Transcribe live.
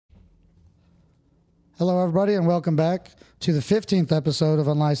Hello, everybody, and welcome back to the 15th episode of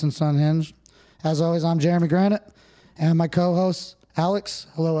Unlicensed Unhinged. As always, I'm Jeremy Granite, and my co-host, Alex.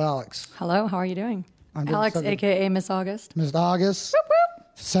 Hello, Alex. Hello, how are you doing? I'm doing Alex, so good. a.k.a. Miss August. Miss August. Whoop,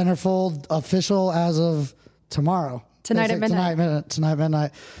 whoop. Centerfold official as of tomorrow. Tonight at midnight. Tonight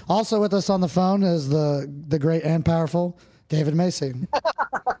midnight. Also with us on the phone is the great and powerful David Mecey.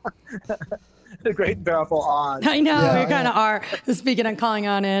 The great and powerful Oz. I know, we kind of are. Speaking and calling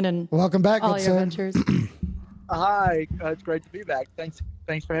on in and Welcome back, all good your sir. adventures. Hi, it's great to be back. Thanks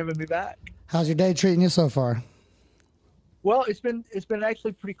for having me back. How's your day treating you so far? Well, it's been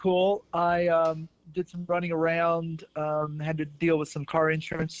actually pretty cool. I did some running around, had to deal with some car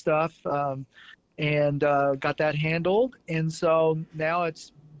insurance stuff, and got that handled. And so now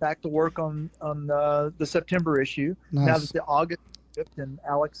it's back to work on the September issue. Nice. Now that the August and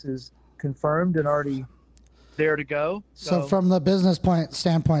Alex is confirmed and already there to go. So from the business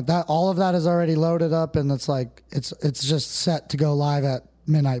standpoint, that all of that is already loaded up, and it's like it's just set to go live at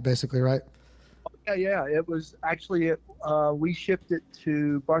midnight, basically, right? Yeah. It was actually we shipped it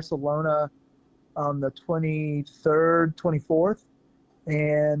to Barcelona on the 23rd, 24th,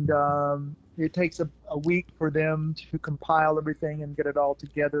 and it takes a week for them to compile everything and get it all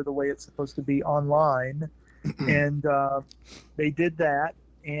together the way it's supposed to be online. And they did that.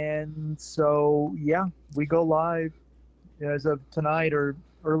 And so, yeah, we go live as of tonight or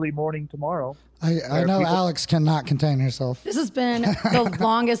early morning tomorrow. I know Alex cannot contain herself. This has been the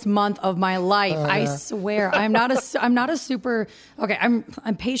longest month of my life. I swear. I'm not a super, okay, I'm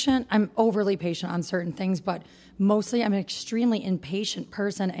patient. I'm overly patient on certain things, but mostly I'm an extremely impatient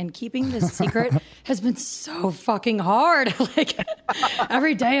person, and keeping this secret has been so fucking hard. Like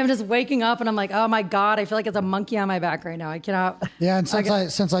every day I'm just waking up and I'm like, oh my God, I feel like it's a monkey on my back right now. I cannot. Yeah. And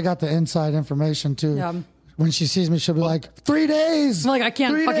since I got the inside information too, when she sees me, she'll be like, 3 days. I'm like, I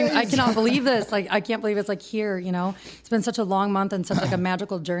cannot believe this. Like, I can't believe it's like here, you know, it's been such a long month and such like a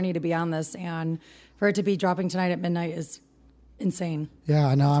magical journey to be on this. And for it to be dropping tonight at midnight is insane. Yeah,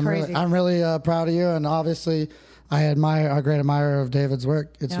 I know. I'm really proud of you. And obviously I admire a great admirer of David's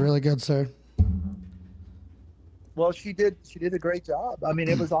work. It's really good, sir. Well, she did a great job. I mean,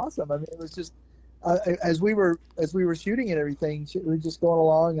 it was awesome. I mean, it was just, as we were shooting and everything, we were just going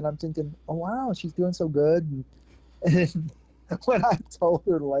along, and I'm thinking, oh wow, she's doing so good. And when I told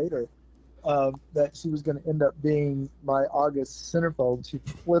her later that she was going to end up being my August Centerfold, she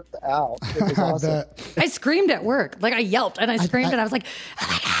flipped out. It was awesome. I screamed at work, like I yelped and I screamed, and I was like, oh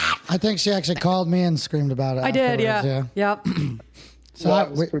my God. I think she actually called me and screamed about it. I did, yeah. Yep. So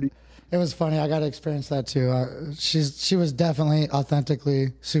it was funny. I got to experience that too. She was definitely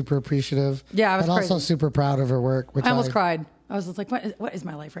authentically super appreciative. Yeah, I was but crazy. Also super proud of her work. Which I almost cried. I was just like, what is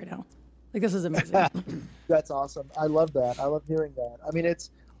my life right now? Like, this is amazing. That's awesome. I love that. I love hearing that. I mean,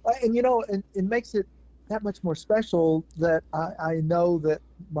 it's, and you know, and it makes it that much more special that I know that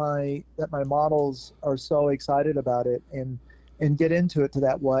my models are so excited about it and get into it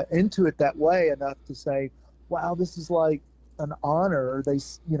that way enough to say, wow, this is like an honor. They,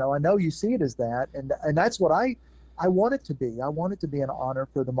 you know, I know you see it as that, and that's what I want it to be. I want it to be an honor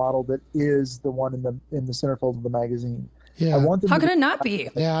for the model that is the one in the centerfold of the magazine. Yeah. I want them How could it not be?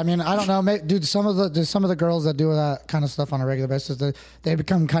 Yeah, I mean, I don't know, dude. Some of the girls that do that kind of stuff on a regular basis, they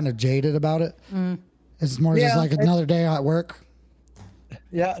become kind of jaded about it. It's more just like another day at work.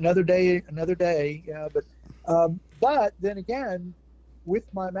 Yeah, another day. Yeah, but then again, with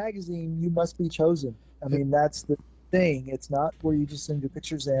my magazine, you must be chosen. I mean, that's the thing. It's not where you just send your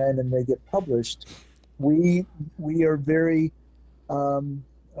pictures in and they get published. We are very,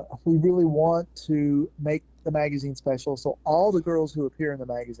 we really want to make the magazine special. So all the girls who appear in the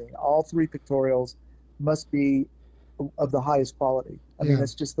magazine, all 3 pictorials, must be of the highest quality. I mean,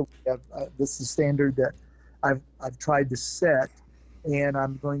 that's just this is the standard that I've tried to set, and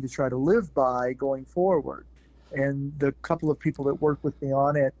I'm going to try to live by going forward. And the couple of people that work with me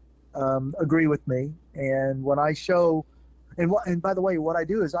on it agree with me. And when I show, and by the way, what I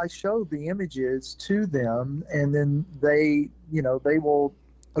do is I show the images to them, and then they will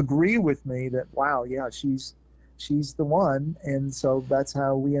agree with me that, wow, yeah, she's the one. And so that's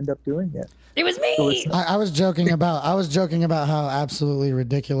how we end up doing it. It was me. So I was joking about how absolutely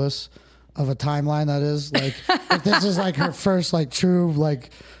ridiculous of a timeline that is. Like, if this is like her first like true like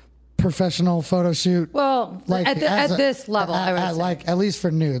professional photo shoot. Well, like at this level, I would say. At least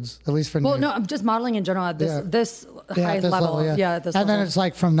for nudes. Well, no, I'm just modeling in general at this high level. Yeah, at this and level. then it's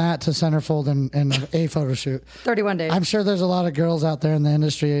like from that to Centerfold and a photo shoot. 31 days. I'm sure there's a lot of girls out there in the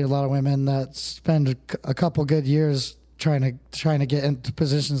industry, a lot of women that spend a couple good years trying to get into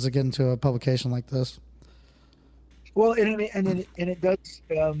positions to get into a publication like this. Well, and it does.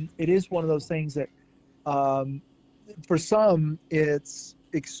 It is one of those things that For some, it's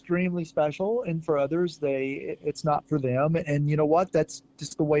extremely special, and for others, it's not for them. And you know what? That's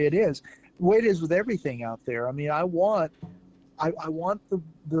just the way it is. The way it is with everything out there. I mean, I want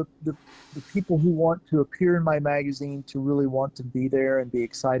the people who want to appear in my magazine to really want to be there and be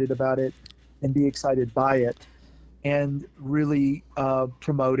excited about it and be excited by it and really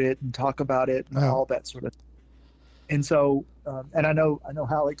promote it and talk about it and all that sort of thing. And so, and I know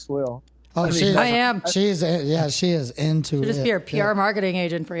Alex will. Oh, I am. She is into She'll just be your PR marketing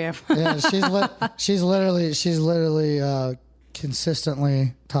agent for you. Yeah, she's literally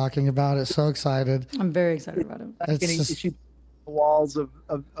consistently talking about it. So excited. I'm very excited about it. It's just, walls of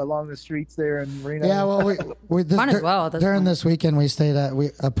along the streets there in Reno. Yeah, well, might as well. During this weekend, we stayed at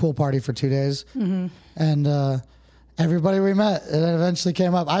a pool party for 2 days, and everybody we met, it eventually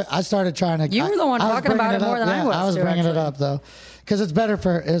came up. I started trying to. You were the one talking about it more than I was. I was bringing it up though, because it's better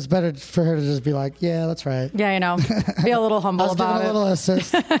for her to just be like, yeah, that's right. Yeah, you know, be a little humble about it. A little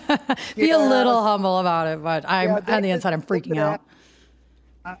assist. Be a little humble about it, but on the inside, I'm freaking out.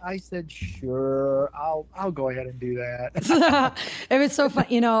 I said, sure, I'll go ahead and do that. It was so fun.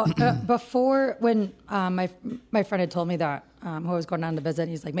 You know, before when my friend had told me that who I was going down to visit,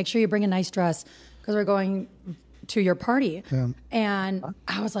 he's like, make sure you bring a nice dress because we're going to your party. Yeah. And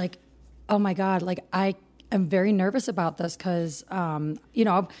I was like, oh my God, like I am very nervous about this because, you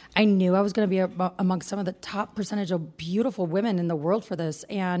know, I knew I was going to be amongst some of the top percentage of beautiful women in the world for this.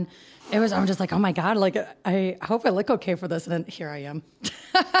 And I'm just like, oh my God, like I hope I look okay for this. And then here I am.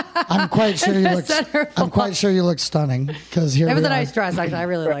 I'm quite sure you look stunning because here it was a nice dress. Actually, I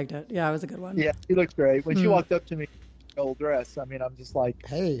really liked it. Yeah, it was a good one. Yeah, she looked great. When she walked up to me, old dress. I mean, I'm just like,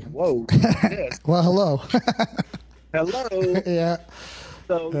 hey, whoa. Well, hello. Hello. Yeah.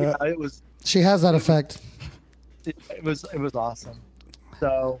 So yeah, it was. She has that effect. It was awesome.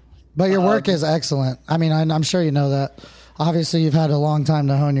 So. But your work is excellent. I mean, I'm sure you know that. Obviously, you've had a long time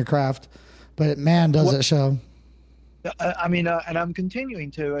to hone your craft, but man, does it show. I mean, and I'm continuing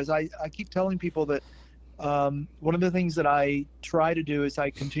to, as I keep telling people that one of the things that I try to do is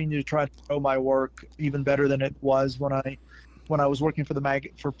I continue to try to grow my work even better than it was when I was working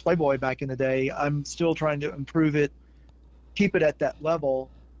for Playboy back in the day. I'm still trying to improve it, keep it at that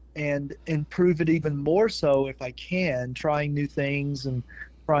level, and improve it even more so if I can, trying new things and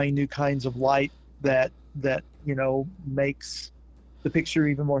trying new kinds of light that you know makes the picture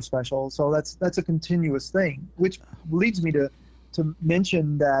even more special. So that's a continuous thing, which leads me to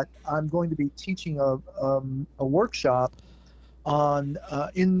mention that I'm going to be teaching a workshop on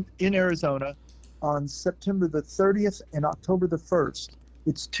in Arizona on September the 30th and October the 1st.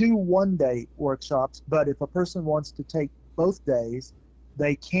 It's 2 one-day workshops, but if a person wants to take both days,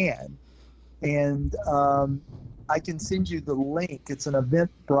 they can. And I can send you the link. It's an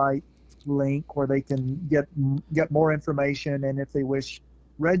Eventbrite link where they can get more information, and if they wish,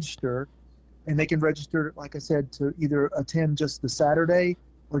 register. And they can register, like I said, to either attend just the Saturday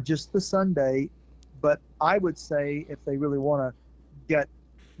or just the Sunday. But I would say if they really want to get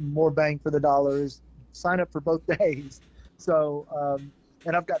more bang for the dollars, sign up for both days. So,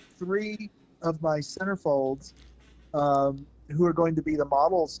 and I've got 3 of my centerfolds who are going to be the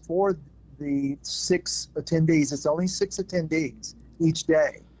models for the 6 attendees. It's only 6 attendees each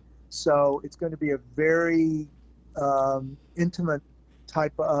day. So it's going to be a very intimate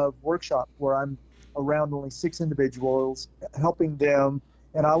type of workshop where I'm around only 6 individuals, helping them,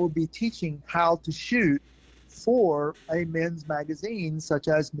 and I will be teaching how to shoot for a men's magazine such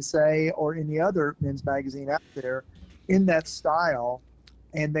as Mecey or any other men's magazine out there in that style,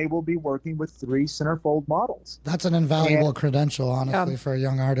 and they will be working with 3 centerfold models. That's an invaluable credential, honestly, for a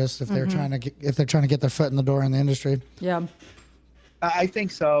young artist if they're trying to get their foot in the door in the industry. Yeah, I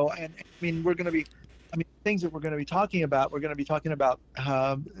think so. And I mean, things that we're going to be talking about. We're going to be talking about,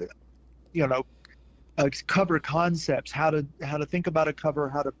 cover concepts, how to think about a cover,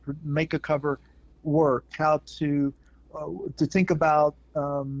 how to make a cover work, how to think about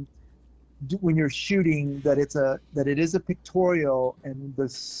when you're shooting that it is a pictorial, and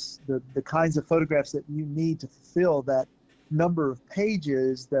the kinds of photographs that you need to fulfill that number of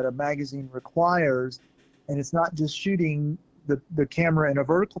pages that a magazine requires, and it's not just shooting the camera in a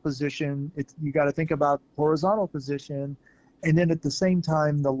vertical position. You got to think about horizontal position, and then at the same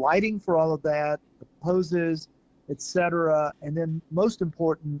time the lighting for all of that, the poses, etc. And then most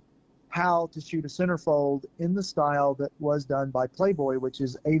important, how to shoot a centerfold in the style that was done by Playboy, which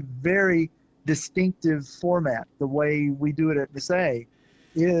is a very distinctive format. The way we do it at Mecey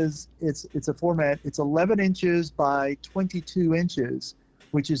is it's a format. It's 11 inches by 22 inches.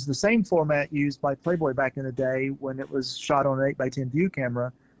 Which is the same format used by Playboy back in the day when it was shot on an 8x10 view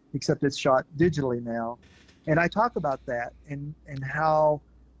camera. except it's shot digitally now. And I talk about that and how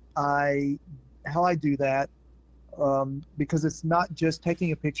I do that, because it's not just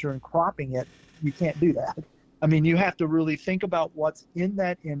taking a picture and cropping it. You can't do that. I mean, you have to really think about what's in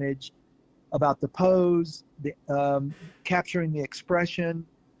that image, about the pose, the capturing the expression,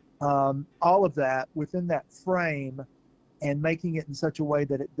 all of that within that frame, and making it in such a way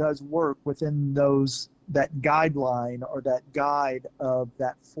that it does work within that guideline or that guide of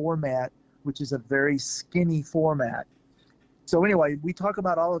that format, which is a very skinny format. So anyway, we talk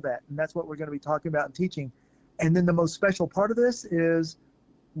about all of that, and that's what we're going to be talking about and teaching. And then the most special part of this is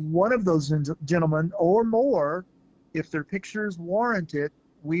one of those gentlemen or more, if their pictures warrant it,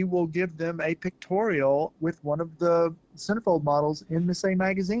 we will give them a pictorial with one of the Centerfold models in the same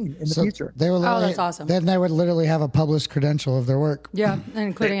magazine in the future. They will that's awesome. Then they would literally have a published credential of their work. Yeah,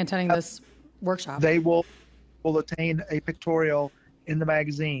 including attending this workshop. They will attain a pictorial in the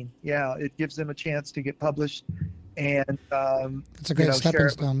magazine. Yeah, it gives them a chance to get published, and it's a great stepping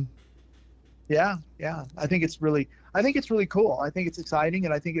stone. Yeah. I think it's really cool. I think it's exciting,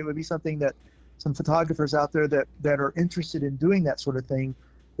 and I think it would be something that some photographers out there that are interested in doing that sort of thing,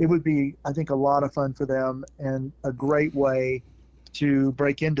 it would be, I think, a lot of fun for them and a great way to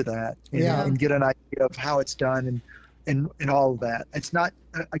break into that and get an idea of how it's done and all of that. It's not,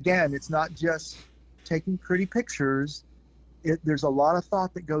 again, it's not just taking pretty pictures. There's a lot of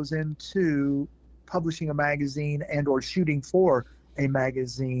thought that goes into publishing a magazine and or shooting for a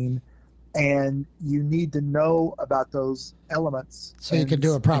magazine, and you need to know about those elements. So you can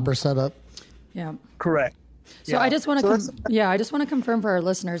do a proper setup. Yeah. Correct. So I just want to I just want to confirm for our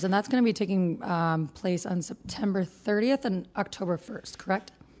listeners, and that's going to be taking place on September 30th and October 1st,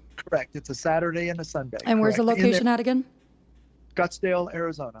 correct? Correct. It's a Saturday and a Sunday. And where's the location at again? Scottsdale,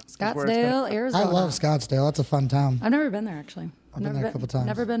 Arizona. Scottsdale, Arizona. I love Scottsdale. That's a fun town. I've never been there, actually. I've been there a couple times.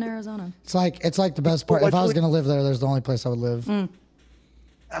 Never been to Arizona. It's like the best part. If I was going to live there, there's the only place I would live.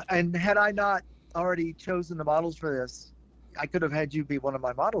 And had I not already chosen the models for this, I could have had you be one of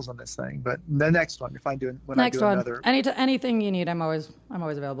my models on this thing. But the next one, if I do another, anything you need, I'm always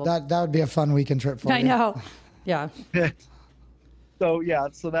available. That would be a fun weekend trip for you. I know. Yeah. So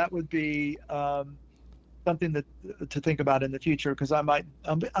that would be something to think about in the future, because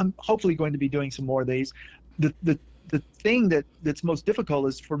I'm hopefully going to be doing some more of these. The thing that's most difficult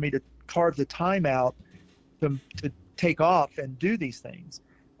is for me to carve the time out to take off and do these things.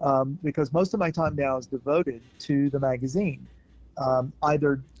 Because most of my time now is devoted to the magazine,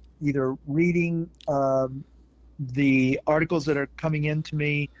 either reading the articles that are coming in to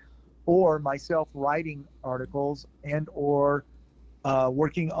me, or myself writing articles, and or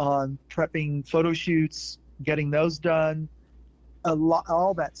working on prepping photo shoots, getting those done,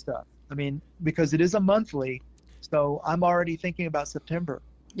 all that stuff. I mean, because it is a monthly, so I'm already thinking about September.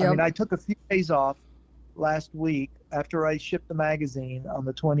 Yep. I mean, I took a few days off last week after I shipped the magazine on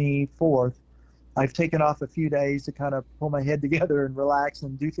the 24th. I've taken off a few days to kind of pull my head together and relax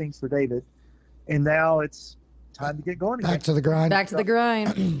and do things for David. And now it's time to get going again. Back to the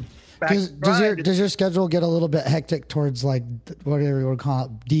grind. Does your schedule get a little bit hectic towards, like, whatever you would call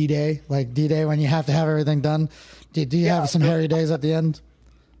it, D-Day? Like D-Day, when you have to have everything done? Do you have some hairy days at the end?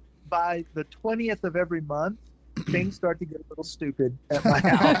 By the 20th of every month, things start to get a little stupid at my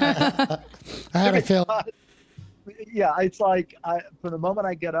house. I had a feel. Yeah, it's like from the moment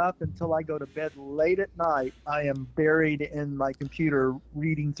I get up until I go to bed late at night, I am buried in my computer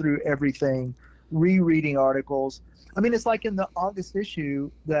reading through everything, rereading articles. I mean, it's like in the August issue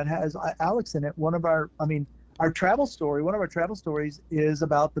that has Alex in it. One of our travel stories is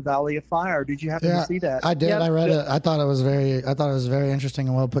about the Valley of Fire. Did you happen to see that? I did. Yep. I read it. I thought it was very interesting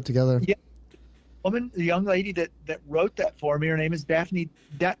and well put together. Yeah. The young lady that wrote that for me, her name is Daphne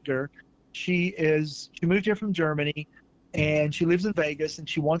Detger. She moved here from Germany, and she lives in Vegas, and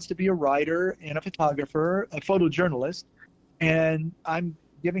she wants to be a writer and a photographer, a photojournalist. And I'm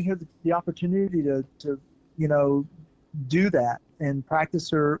giving her the opportunity to do that and practice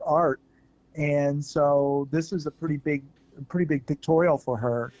her art. And so this is a pretty big pictorial for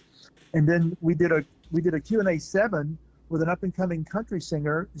her. And then we did a Q&A 7 with an up-and-coming country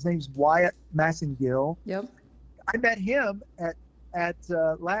singer. His name's Wyatt Massengill. Yep. I met him at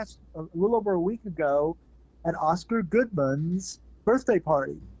a little over a week ago at Oscar Goodman's birthday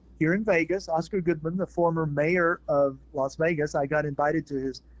party here in Vegas. Oscar Goodman, the former mayor of Las Vegas, I got invited to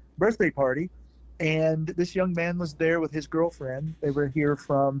his birthday party, and this young man was there with his girlfriend. They were here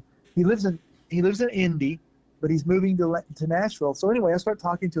he lives in Indy, but he's moving to Nashville. So anyway, I start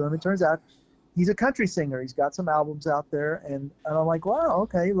talking to him. It turns out he's a country singer. He's got some albums out there, and I'm like, wow,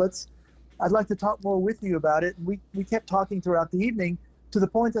 okay, I'd like to talk more with you about it. And we kept talking throughout the evening, to the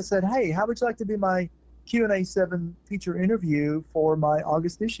point I said, hey, how would you like to be my Q&A 7 feature interview for my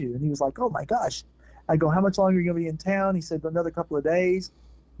August issue? And he was like, oh my gosh. I go, how much longer are you going to be in town? He said, another couple of days.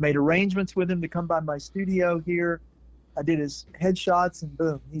 Made arrangements with him to come by my studio here. I did his headshots, and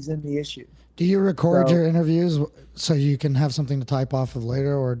boom, he's in the issue. Do you record your interviews so you can have something to type off of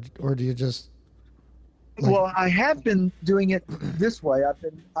later, or do you just? Well, I have been doing it this way.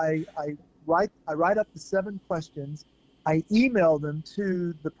 I write up the 7 questions. I email them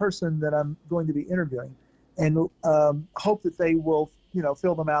to the person that I'm going to be interviewing, and hope that they will,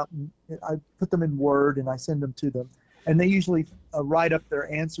 fill them out. And I put them in Word and I send them to them, and they usually write up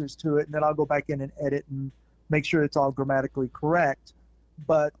their answers to it, and then I'll go back in and edit and make sure it's all grammatically correct.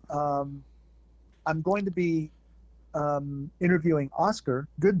 But I'm going to be interviewing Oscar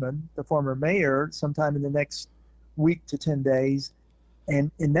Goodman, the former mayor, sometime in the next week to 10 days.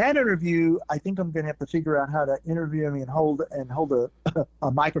 And in that interview, I think I'm going to have to figure out how to interview him and hold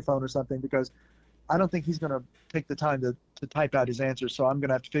a microphone or something, because I don't think he's going to take the time to type out his answers. So I'm going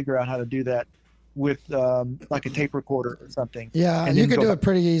to have to figure out how to do that with like a tape recorder or something. Yeah, and you could do a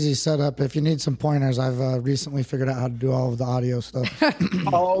pretty easy setup. If you need some pointers, I've recently figured out how to do all of the audio stuff.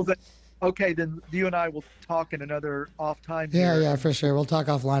 Okay, then you and I will talk in another off time. Yeah, for sure. We'll talk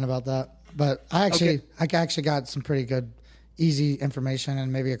offline about that. But I actually got some pretty good, easy information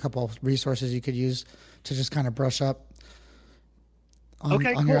and maybe a couple of resources you could use to just kind of brush up on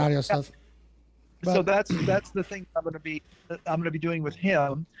your audio stuff. But, so that's the thing I'm going to be doing with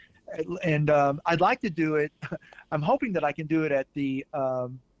him, and I'd like to do it. I'm hoping that I can do it at the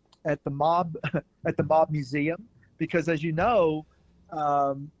Mob Museum, because as you know,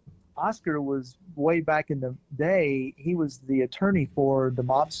 Oscar was way back in the day. He was the attorney for the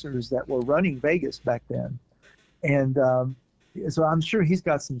mobsters that were running Vegas back then, and so I'm sure he's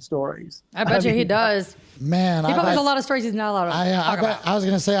got some stories. I bet you he does. Man, he probably has a lot of stories he's not allowed to talk about. I was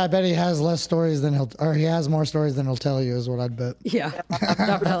going to say, I bet he has less stories than he has more stories than he'll tell you, is what I'd bet. Yeah,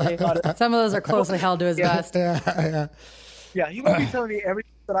 definitely. Some of those are closely held to his vest. Yeah, he won't be telling me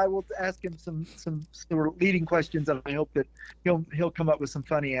everything, but I will ask him some leading questions, and I hope that he'll come up with some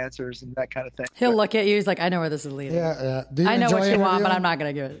funny answers and that kind of thing. He'll look at you. He's like, I know where this is leading. Yeah. I know what you want, but I'm not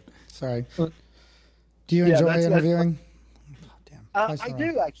going to give it. Sorry. Do you enjoy interviewing? I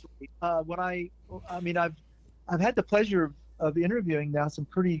do, actually. I've had the pleasure of interviewing now some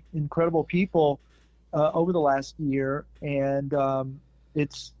pretty incredible people over the last year, and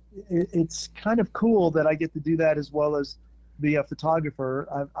it's kind of cool that I get to do that as well as be a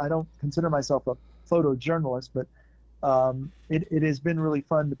photographer. I don't consider myself a photojournalist, but it has been really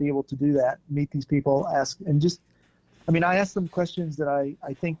fun to be able to do that, meet these people, I ask them questions that I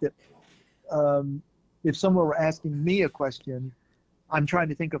think that if someone were asking me a question, I'm trying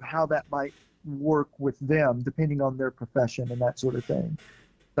to think of how that might work with them, depending on their profession and that sort of thing.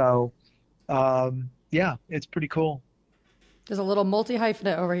 So, it's pretty cool. There's a little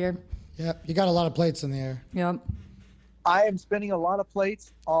multi-hyphenate over here. Yep, you got a lot of plates in the air. Yep. I am spinning a lot of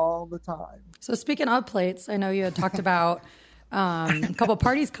plates all the time. So speaking of plates, I know you had talked about a couple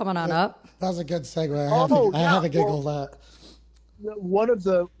parties coming on up. That was a good segue. I have a giggle that. One of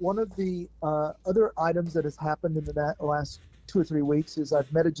the other items that has happened in the last 2 or 3 weeks is I've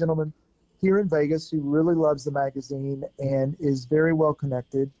met a gentleman here in Vegas who really loves the magazine and is very well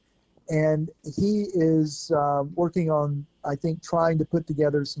connected. And he is working on, I think, trying to put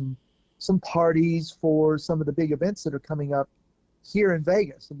together some parties for some of the big events that are coming up here in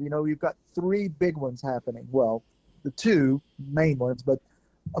Vegas. And, we've got 3 big ones happening. Well, the 2 main ones, but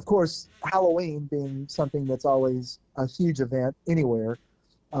of course, Halloween being something that's always a huge event anywhere.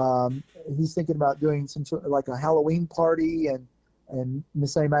 He's thinking about doing some sort of like a Halloween party, and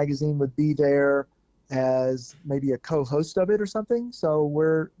Mecey Magazine would be there as maybe a co-host of it or something. So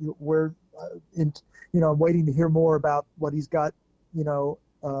we're I'm waiting to hear more about what he's got, for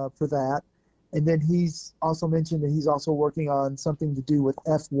that. And then he's also mentioned that he's also working on something to do with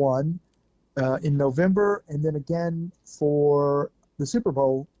F1 in November, and then again for the Super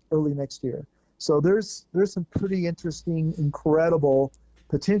Bowl early next year. So there's some pretty interesting, incredible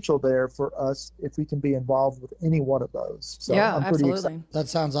potential there for us if we can be involved with any one of those. So yeah, I'm pretty absolutely. excited. That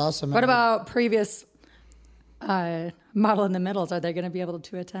sounds awesome. What about previous model in the middles? Are they going to be able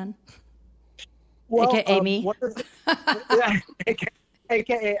to attend? Well, AKA me.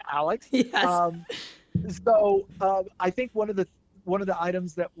 AKA Alex. Yes. I think one of the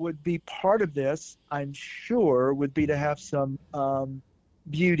items that would be part of this, I'm sure, would be to have some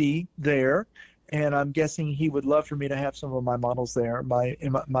beauty there. And I'm guessing he would love for me to have some of my models there, my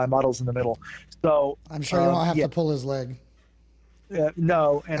models in the middle. So I'm sure you won't have to pull his leg.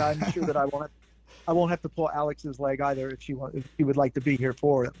 No, and I'm sure that I I won't have to pull Alex's leg either if she would like to be here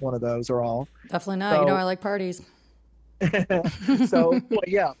for one of those or all. Definitely not. So, I like parties. So, well,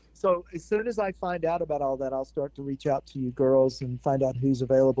 yeah. So as soon as I find out about all that, I'll start to reach out to you girls and find out who's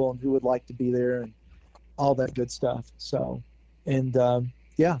available and who would like to be there and all that good stuff. So, and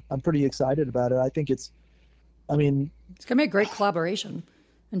yeah, I'm pretty excited about it. I think it's going to be a great collaboration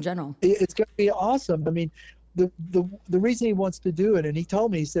in general. It's going to be awesome. I mean, the reason he wants to do it, and he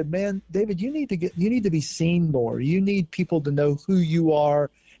told me, he said, man, David, you need to be seen more. You need people to know who you are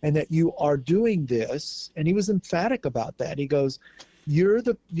and that you are doing this. And he was emphatic about that. He goes, you're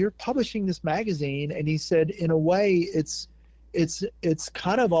publishing this magazine. And he said, in a way, it's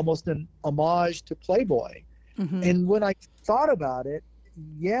kind of almost an homage to Playboy. Mm-hmm. And when I thought about it,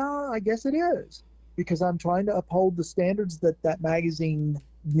 yeah, I guess it is, because I'm trying to uphold the standards that magazine,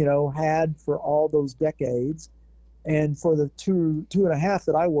 had for all those decades. And for the two and a half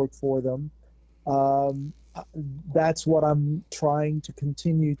that I worked for them, that's what I'm trying to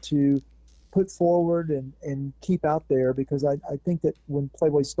continue to put forward and keep out there, because I think that when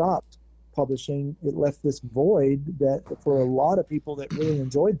Playboy stopped publishing, it left this void that for a lot of people that really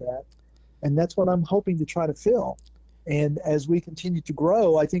enjoyed that. And that's what I'm hoping to try to fill. And as we continue to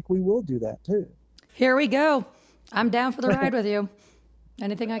grow, I think we will do that too. Here we go. I'm down for the ride with you.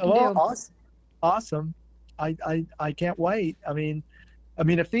 Anything I can do. Awesome. I can't wait. I mean,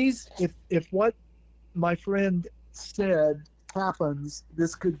 if what my friend said happens,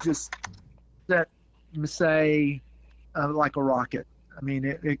 this could just set Mecey like a rocket. I mean,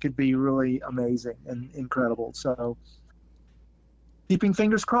 it could be really amazing and incredible. So, keeping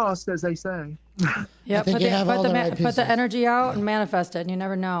fingers crossed, as they say. Yeah, put the energy out and manifest it, and you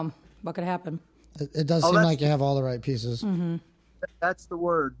never know what could happen. It does seem like you have all the right pieces. Mm-hmm. That's the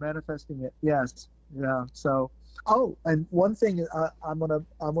word, manifesting it. Yes. Yeah. So, and one thing I'm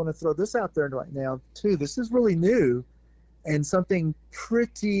gonna throw this out there right now too. This is really new, and something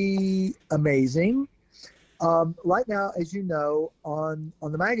pretty amazing. Right now, as you know, on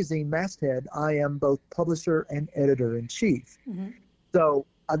the magazine Masthead, I am both publisher and editor in chief. Mm-hmm. So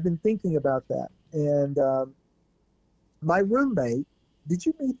I've been thinking about that, and my roommate. Did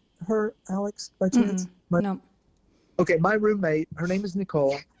you meet her, Alex, by chance? No. Okay, my roommate, her name is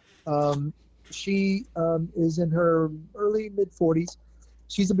Nicole. She is in her early mid-40s.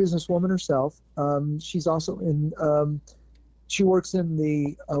 She's a businesswoman herself. She's also she works in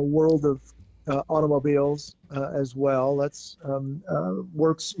the world of automobiles as well.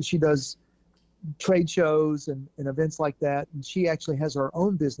 She does trade shows and events like that. And she actually has her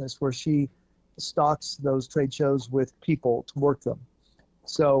own business where she stocks those trade shows with people to work them.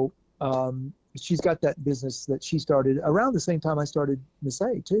 So she's got that business that she started around the same time I started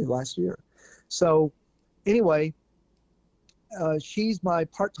Mecey too, last year. So anyway, she's my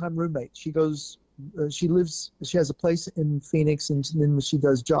part-time roommate. She has a place in Phoenix, and then when she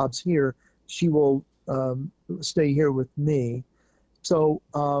does jobs here, she will stay here with me. So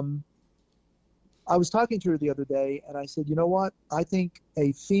I was talking to her the other day, and I said, you know what? I think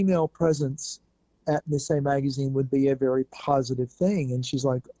a female presence at Mecey magazine would be a very positive thing. And she's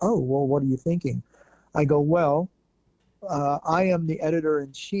like, oh, well, what are you thinking? I go, well, I am the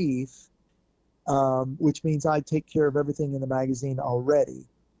editor-in-chief, which means I take care of everything in the magazine already.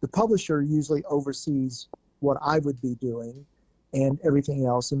 The publisher usually oversees what I would be doing and everything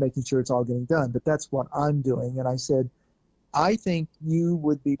else and making sure it's all getting done. But that's what I'm doing. And I said, I think you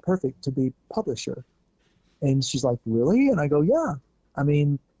would be perfect to be publisher. And she's like, really? And I go, yeah. I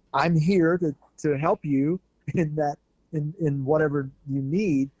mean, I'm here to help you in that, in whatever you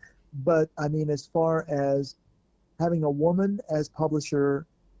need. But I mean, as far as having a woman as publisher,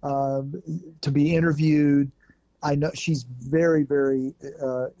 to be interviewed, I know she's very, very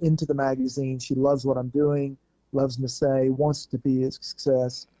into the magazine. She loves what I'm doing, loves Mecey, wants to be a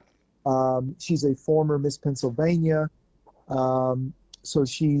success. She's a former Miss Pennsylvania, so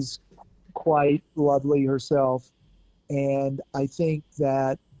she's quite lovely herself. And I think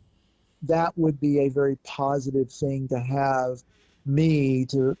that would be a very positive thing to have me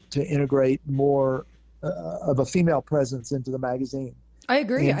to integrate more of a female presence into the magazine. I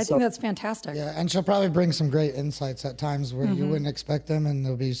agree. I think that's fantastic. Yeah, and she'll probably bring some great insights at times where you wouldn't expect them, and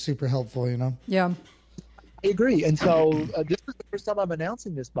they'll be super helpful, Yeah. I agree. And so this is the first time I'm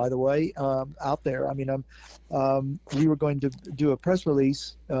announcing this, by the way, out there. I mean, we were going to do a press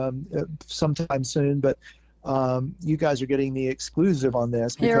release sometime soon, but you guys are getting the exclusive on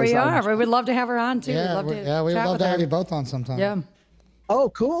this. Here we are. We would love to have her on, too. Yeah, we'd love to have you both on sometime. Yeah. Oh,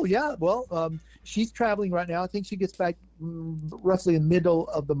 cool. Yeah. Well, she's traveling right now. I think she gets back roughly in the middle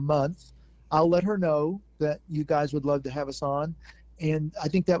of the month. I'll let her know that you guys would love to have us on. and I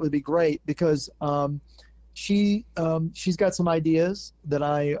think that would be great because she's got some ideas that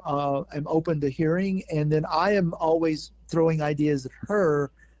I am open to hearing, and then I am always throwing ideas at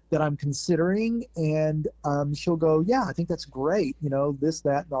her that I'm considering, and she'll go, yeah, I think that's great, this,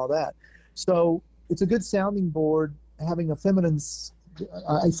 that, and all that. So it's a good sounding board, having a feminine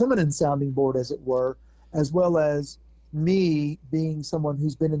sounding board, as it were, as well as me being someone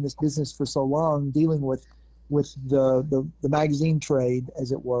who's been in this business for so long, dealing with the magazine trade,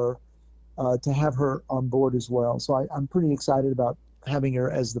 as it were, to have her on board as well. So I'm pretty excited about having her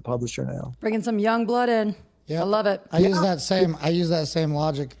as the publisher now. Bringing some young blood in. Yeah, I love it. I use that same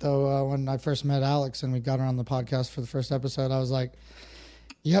logic though. When I first met Alex and we got her on the podcast for the first episode, I was like,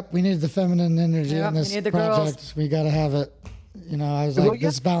 "Yep, we need the feminine energy in this project. Girls. We got to have it." I was like,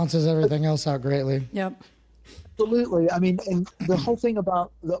 "This balances everything else out greatly." Yep. Absolutely. I mean, and the whole thing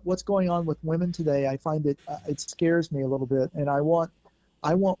about what's going on with women today, I find it scares me a little bit, and I want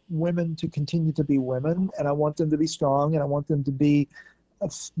women to continue to be women, and I want them to be strong, and I want them to be,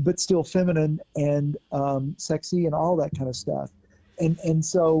 but still feminine and sexy and all that kind of stuff. And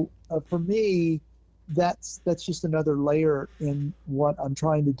so for me, that's just another layer in what I'm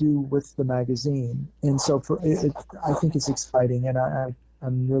trying to do with the magazine. And so I think it's exciting, and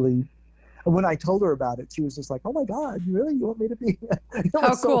I'm really. When I told her about it, she was just like, "Oh my God, really? You want me to be?"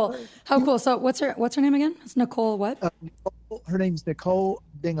 How cool! How cool! So what's her name again? It's Nicole what? Her name's Nicole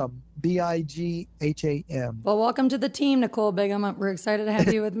Bingham, Bigham. Well, welcome to the team, Nicole Bingham. We're excited to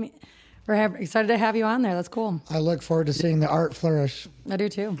have you with me. We're excited to have you on there. That's cool. I look forward to seeing the art flourish. I do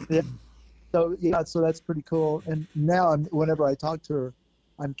too. Yeah. So that's pretty cool. And now, whenever I talk to her,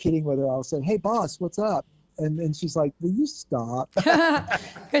 I'm kidding with her. I'll say, "Hey, boss, what's up?" And she's like, "Will you stop?"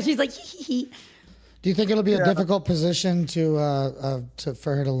 Because she's like, hee. Do you think it'll be a difficult position for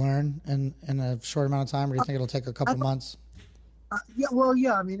her to learn in a short amount of time, or do you think it'll take a couple months? Yeah.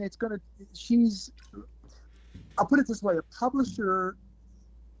 I mean, I'll put it this way: a publisher.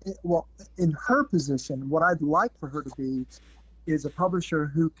 Well, in her position, what I'd like for her to be is a publisher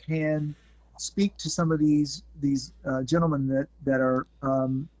who can speak to some of these gentlemen that are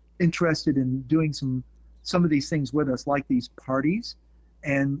interested in doing some of these things with us, like these parties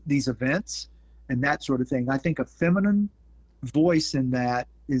and these events and that sort of thing. I think a feminine voice in that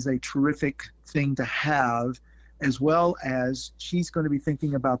is a terrific thing to have, as well as she's going to be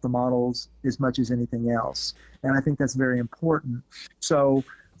thinking about the models as much as anything else. And I think that's very important. So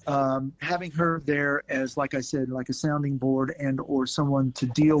having her there as, like I said, like a sounding board or someone to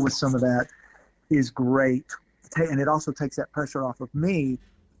deal with some of that is great. And it also takes that pressure off of me,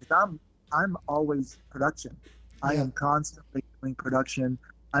 because I'm always production. I am constantly doing production.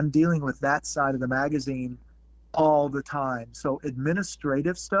 I'm dealing with that side of the magazine all the time. So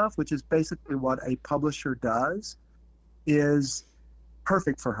administrative stuff, which is basically what a publisher does, is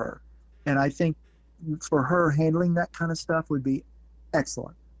perfect for her. And I think for her, handling that kind of stuff would be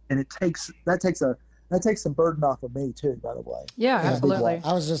excellent. And that takes some burden off of me too, by the way. Yeah, absolutely.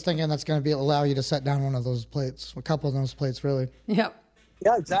 I was just thinking that's going to allow you to set down one of those plates, a couple of those plates, really. Yep.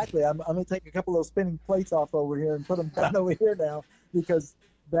 Yeah, exactly. I'm going to take a couple of those spinning plates off over here and put them down over here now, because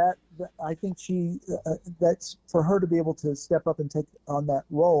that I think that's for her to be able to step up and take on that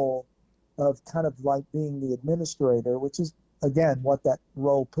role of kind of like being the administrator, which is, again, what that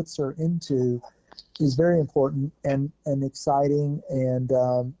role puts her into, is very important and exciting.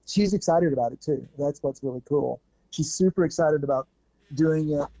 And she's excited about it too. That's what's really cool. She's super excited about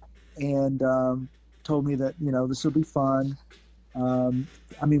doing it, and told me that, this will be fun.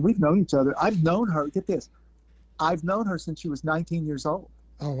 I mean, we've known each other. I've known her. Get this. I've known her since she was 19 years old.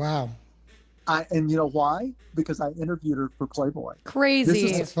 Oh, wow. And you know why? Because I interviewed her for Playboy.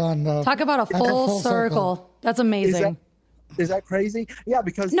 Crazy. That's fun, though. Talk about a full circle. That's amazing. Is that crazy? Yeah,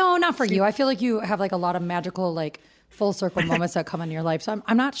 because... No, not for you. I feel like you have like a lot of magical, like full circle moments that come in your life. So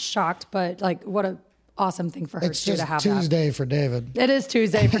I'm not shocked, but like what a awesome thing for her to have. It's Tuesday for David. It is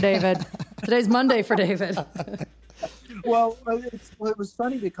Tuesday for David. Today's Monday for David. Well, it was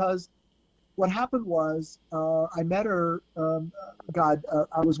funny because what happened was I met her,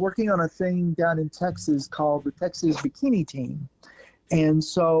 I was working on a thing down in Texas called the Texas Bikini Team. And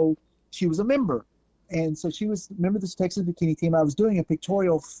so she was a member. And so she was a member of this Texas Bikini Team. I was doing a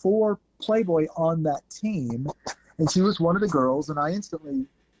pictorial for Playboy on that team. And she was one of the girls. And I instantly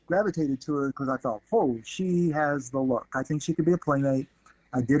gravitated to her because I thought, oh, she has the look. I think she could be a playmate.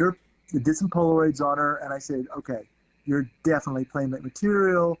 I did some Polaroids on her. And I said, okay, you're definitely Playmate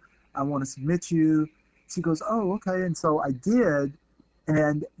material. I want to submit you. She goes, oh, okay. And so I did.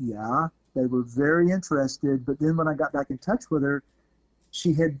 And yeah, they were very interested. But then when I got back in touch with her,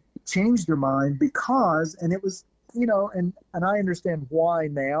 she had changed her mind because, and it was and I understand why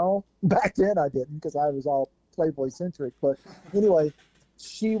now. Back then I didn't, because I was all Playboy centric. But anyway,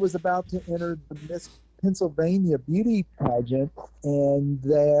 she was about to enter the Miss Pennsylvania beauty pageant, and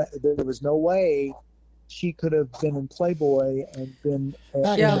there was no way she could have been in Playboy and been.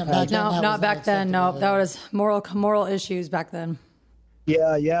 Not back then. No, that was moral issues back then.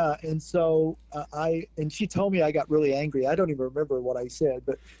 Yeah. And so and she told me I got really angry. I don't even remember what I said,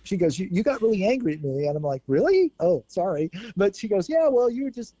 but she goes, you got really angry at me. And I'm like, really? Oh, sorry. But she goes, yeah, well, you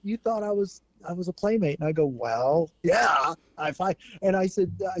thought I was a playmate. And I go, well, yeah. And I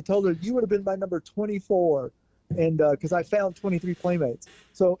said, I told her, you would have been my number 24. And because I found 23 playmates.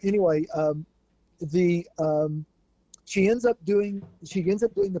 So anyway, she ends up doing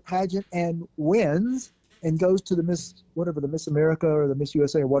the pageant and wins, and goes to the Miss America or the Miss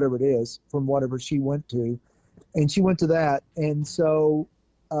USA or whatever it is, from whatever she went to. And she went to that. And so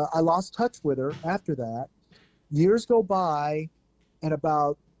I lost touch with her after that. Years go by, and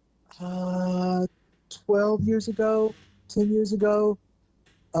about 10 years ago,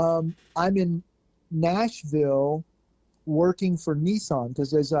 I'm in Nashville working for Nissan,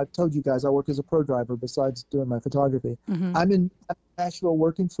 because as I've told you guys, I work as a pro driver besides doing my photography. Mm-hmm. I'm in Nashville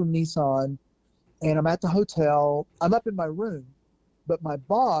working for Nissan, and I'm at the hotel. I'm up in my room, but my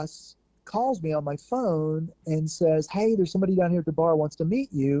boss calls me on my phone and says, hey, there's somebody down here at the bar wants to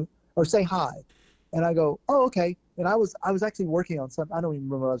meet you or say hi. And I go, oh, okay. And I was actually working on something. I don't even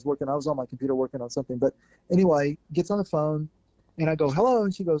remember what I was working. I was on my computer working on something. But anyway, gets on the phone, and I go, hello.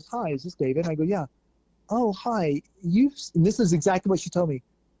 And she goes, hi, is this David? And I go, yeah. Oh, hi. And this is exactly what she told me.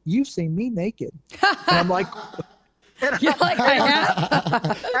 You've seen me naked. And I'm like... You're like, I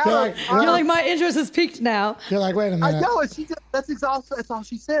have. You're like, my interest is peaked now. You're like, wait a minute. I know. And that's all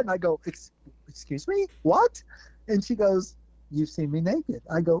she said. And I go, excuse me? What? And she goes, you've seen me naked.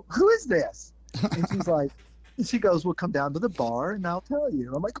 I go, who is this? And she's like, she goes, well, come down to the bar and I'll tell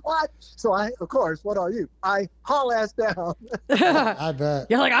you. I'm like, what? So of course, what are you? I haul ass down. I bet.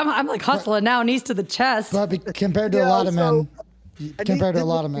 You're like, I'm like hustling now, knees to the chest. But compared to a lot of men,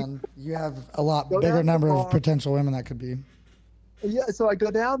 you have a lot bigger number of potential women that could be. Yeah, so I go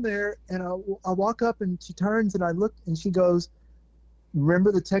down there, and I walk up, and she turns, and I look, and she goes,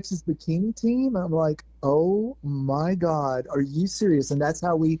 remember the Texas bikini team? I'm like, oh my God, are you serious? And that's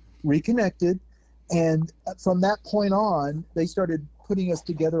how we reconnected. And from that point on, they started putting us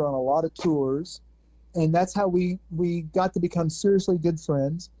together on a lot of tours. And that's how we got to become seriously good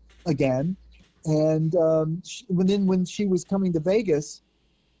friends again. And when she was coming to Vegas,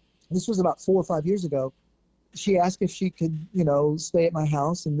 this was about 4 or 5 years ago, she asked if she could, stay at my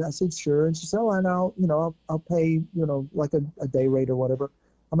house. And I said, sure. And she said, oh, I know, I'll pay, like a day rate or whatever.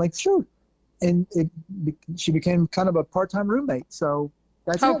 I'm like, sure. And she became kind of a part-time roommate. So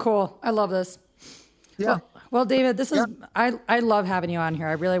that's it. Cool. I love this. Yeah. Well, David, this is, I love having you on here.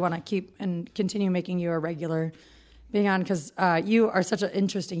 I really want to keep and continue making you a regular being on, because you are such an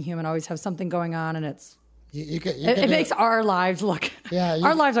interesting human, always have something going on, and it's it makes our lives look,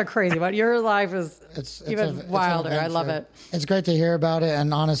 our lives are crazy, but your life is even wilder. I love it. It's great to hear about it,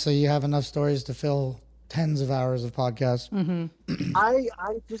 and honestly, you have enough stories to fill tens of hours of podcasts. Mm-hmm. I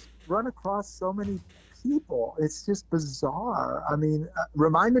just run across so many people. It's just bizarre. I mean,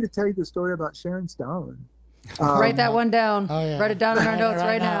 remind me to tell you the story about Sharon Stone. Write that one down. Oh, yeah. Write it down in our notes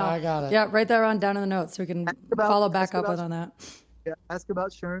right now. I got it. Yeah, write that one down in the notes so we can follow back up on that. Yeah, ask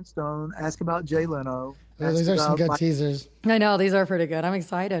about Sharon Stone. Ask about Jay Leno. These are some good teasers. I know, these are pretty good. I'm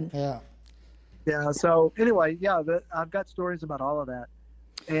excited. Yeah. Yeah. So anyway, I've got stories about all of that,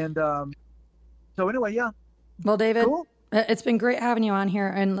 and so anyway, yeah. Well, David, cool. It's been great having you on here,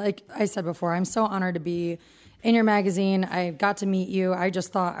 and like I said before, I'm so honored to be in your magazine. I got to meet you. I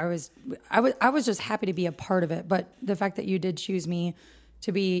just thought I was just happy to be a part of it. But the fact that you did choose me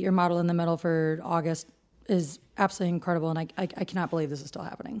to be your model in the middle for August is absolutely incredible. And I cannot believe this is still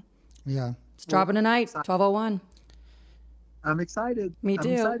happening. Yeah. It's dropping tonight, 12:01. I'm excited. Me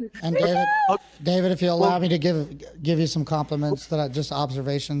too. Excited. And David, if you allow me to give you some compliments, just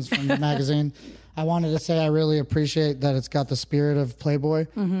observations from the magazine. I wanted to say I really appreciate that it's got the spirit of Playboy,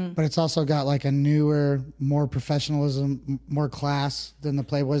 but it's also got like a newer, more professionalism, more class than the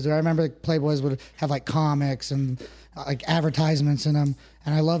Playboys do. I remember Playboys would have like comics and like advertisements in them,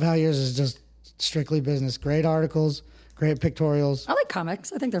 and I love how yours is just strictly business. Great articles, great pictorials. I like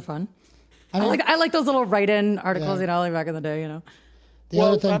comics. I think they're fun. I like those little write-in articles, like back in the day, The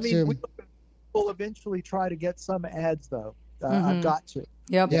other thing we'll eventually try to get some ads though. I've got to.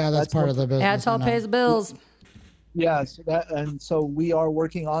 Yep. Yeah, that's part of the business. Ads help pays the bills. Yes, and so we are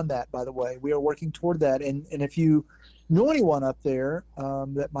working on that. By the way, we are working toward that. And if you know anyone up there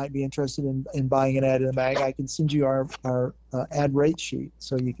that might be interested in buying an ad in the mag, I can send you our ad rate sheet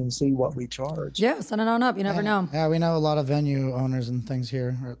so you can see what we charge. Yeah, send it on up. You never know. Yeah, we know a lot of venue owners and things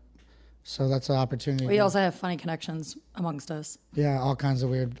here. So that's an opportunity. We also have funny connections amongst us. Yeah, all kinds of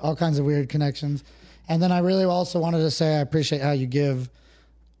weird connections. And then I really also wanted to say I appreciate how you give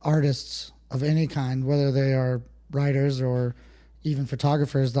artists of any kind, whether they are writers or even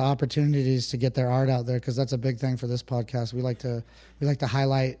photographers, the opportunities to get their art out there, because that's a big thing for this podcast. We like to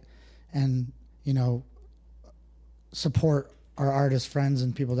highlight and, you know, support our artist friends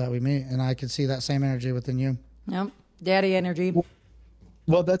and people that we meet. And I could see that same energy within you. Yep, daddy energy.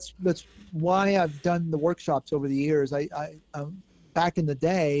 Well, that's why I've done the workshops over the years. I back in the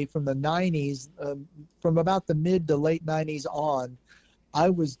day, from the 90s, from about the mid to late 90s on,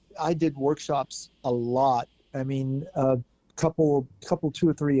 I did workshops a lot. I mean, couple 2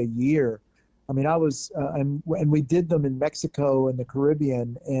 or 3 a year. I mean, I was and we did them in Mexico and the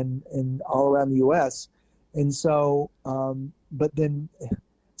Caribbean and all around the U.S. And so, but then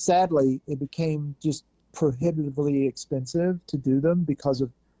sadly, it became just prohibitively expensive to do them because of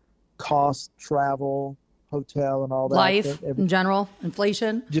cost, travel, hotel, and all that. Life in general,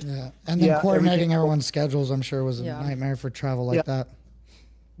 inflation. Yeah, and then coordinating everyone's schedules, I'm sure, was a nightmare for travel like that.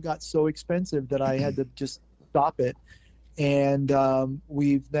 Got so expensive that I had to just stop it. And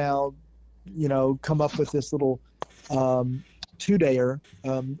we've now, you know, come up with this little 2-dayer.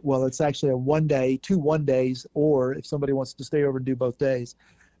 Well, it's actually a 1 day, 2 1 days, or if somebody wants to stay over and do both days.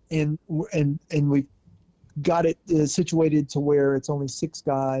 And we've got it situated to where it's only 6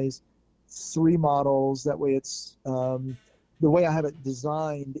 guys, 3 models. That way it's the way I have it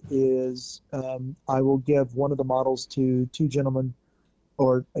designed is I will give one of the models to 2 gentlemen,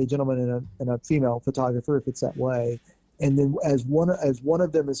 or a gentleman and a female photographer if it's that way. And then as one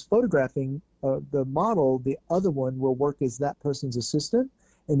of them is photographing the model, the other one will work as that person's assistant.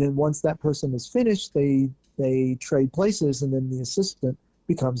 And then once that person is finished, they trade places, and then the assistant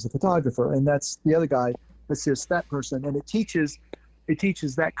becomes the photographer, and that's the other guy assists that person. And it teaches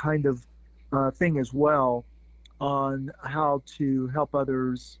that kind of thing as well, on how to help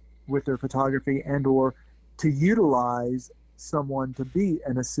others with their photography, and or to utilize someone to be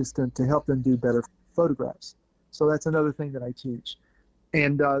an assistant to help them do better photographs. So that's another thing that I teach.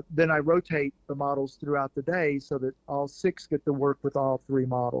 And then I rotate the models throughout the day so that all 6 get to work with all 3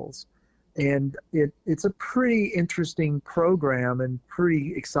 models. And it's a pretty interesting program and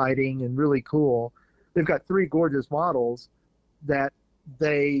pretty exciting and really cool. They've got 3 gorgeous models that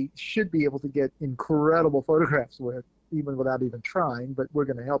they should be able to get incredible photographs with, even without even trying, but we're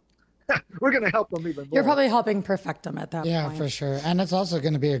going to help. We're going to help them even more. You're probably helping perfect them at that point. Yeah, for sure. And it's also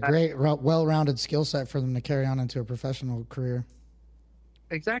going to be a great, well-rounded skill set for them to carry on into a professional career.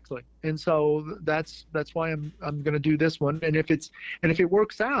 Exactly. And so that's why I'm going to do this one. And if it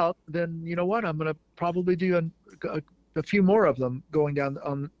works out, then you know what? I'm going to probably do a few more of them going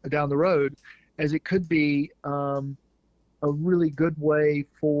down the road, as it could be a really good way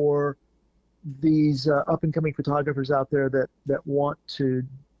for these up and coming photographers out there that want to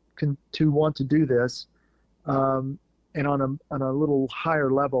do this, and on a little higher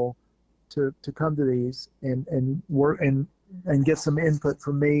level to come to these and work and get some input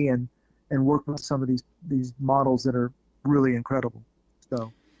from me and work with some of these models that are really incredible.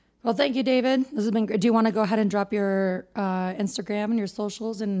 So, well, thank you, David. This has been great. Do you want to go ahead and drop your Instagram and your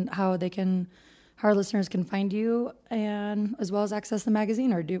socials and how our listeners can find you, and as well as access the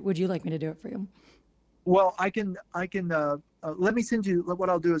magazine, or would you like me to do it for you? Well, I can. Let me send you. What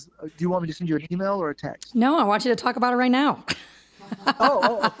I'll do is, do you want me to send you an email or a text? No, I want you to talk about it right now.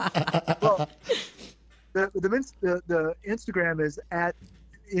 Oh. Well, the Instagram is at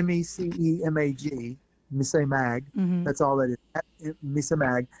MECEMAG, Mecey Mag. Mm-hmm. That's all that is. At Mecey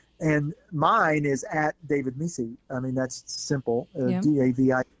Mag, and mine is at David Mecey. I mean, that's simple.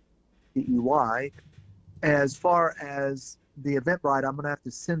 DAVIDEY. As far as the Eventbrite, I'm going to have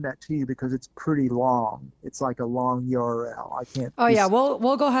to send that to you because it's pretty long. It's like a long URL. I can't. Oh yeah,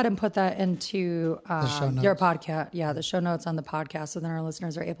 we'll go ahead and put that into your podcast. Yeah, the show notes on the podcast, so then our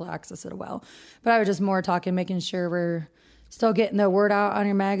listeners are able to access it well. But I was just more talking, making sure we're still getting the word out on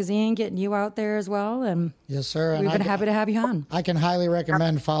your magazine, getting you out there as well. And yes, sir. We've been happy to have you on. I can highly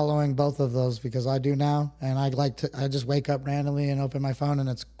recommend following both of those because I do now, and I just wake up randomly and open my phone, and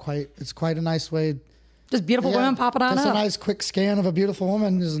it's quite a nice way. Just beautiful women popping on just up. A nice quick scan of a beautiful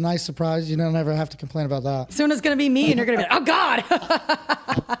woman is a nice surprise. You don't ever have to complain about that. Soon it's going to be me, and you're going to be like, oh,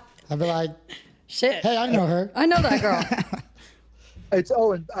 God. I'll be like, shit. Hey, I know her. I know that girl.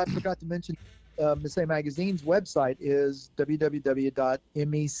 And I forgot to mention, Mecey Magazine's website is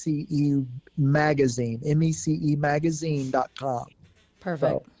www.mecemagazine.com.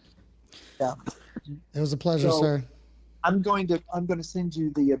 Perfect. So, yeah. It was a pleasure, sir. I'm going to send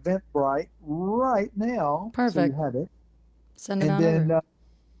you the Eventbrite right now. Perfect. So you have it. Send it on over.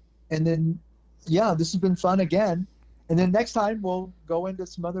 And then, yeah, this has been fun again. And then next time we'll go into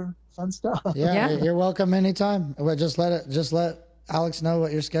some other fun stuff. Yeah. You're welcome anytime. Just let Alex know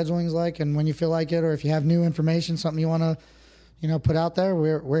what your scheduling's like, and when you feel like it, or if you have new information, something you want to, put out there.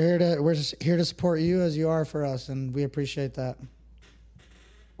 We're just here to support you as you are for us, and we appreciate that.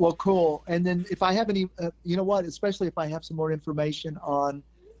 Well, cool. And then if I have any, especially if I have some more information on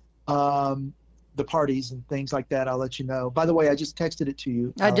the parties and things like that, I'll let you know. By the way, I just texted it to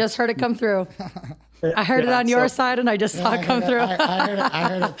you. I just heard it come through. I heard it on your side, and I just saw it come through. I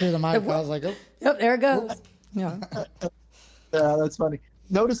heard it through the mic. I was like, oh. Yep, there it goes. Yeah. Yeah, that's funny.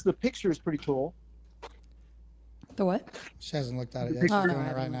 Notice the picture is pretty cool. The what? She hasn't looked at it yet. She's doing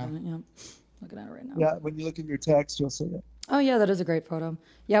it right now. Yeah. Looking at it right now. Yeah, when you look in your text, you'll see it. Oh, yeah, that is a great photo.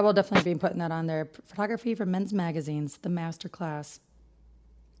 Yeah, we'll definitely be putting that on there. Photography for men's magazines, the master class.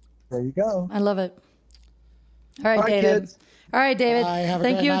 There you go. I love it. All right, David. Kids. All right, David.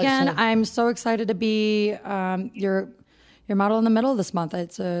 Thank you again. Sir. I'm so excited to be your model in the middle of this month.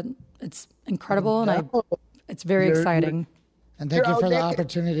 It's incredible, and it's very exciting. And thank you for the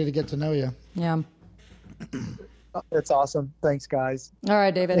opportunity to get to know you. Yeah. It's awesome. Thanks, guys. All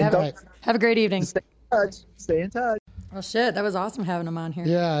right, David. Have a great evening. Stay in touch. Stay in touch. Oh, shit. That was awesome having him on here.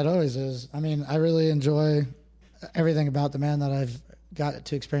 Yeah, it always is. I mean, I really enjoy everything about the man that I've got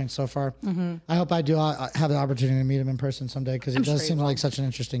to experience so far. Mm-hmm. I hope I do have the opportunity to meet him in person someday, because he does seem like such an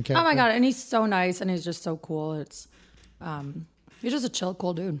interesting character. Oh, my God. And he's so nice, and he's just so cool. It's he's just a chill,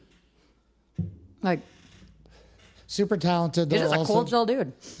 cool dude. Like, super talented. He's just a cool, chill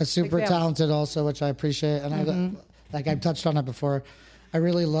dude. Super talented also, which I appreciate. And I've touched on it before. I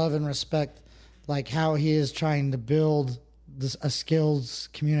really love and respect how he is trying to build a skills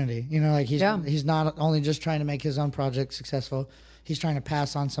community. He's not only just trying to make his own project successful. He's trying to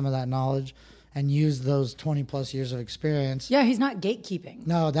pass on some of that knowledge and use those 20 plus years of experience. Yeah, he's not gatekeeping.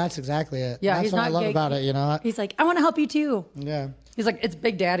 No, that's exactly it. Yeah, that's what I love about it. He's like, I want to help you too. Yeah. He's like, it's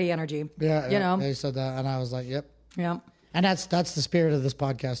Big Daddy energy. Yeah. He said that, and I was like, yep. Yeah. And that's the spirit of this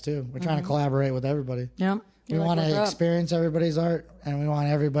podcast too. We're trying to collaborate with everybody. Yeah. We want to experience everybody's art, and we want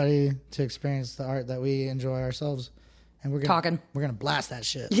everybody to experience the art that we enjoy ourselves. And we're gonna blast that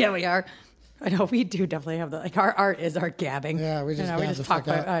shit. Yeah, we are. I know we do definitely have our art is our gabbing. Yeah, we just talk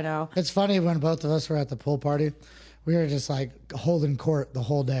about. I know. It's funny when both of us were at the pool party, we were just holding court the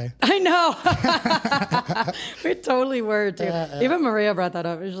whole day. I know. We totally were too. Even Maria brought that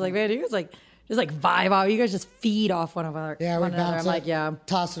up. It was like, man, you guys just vibe out. You guys just feed off one another. Yeah, we bounce it,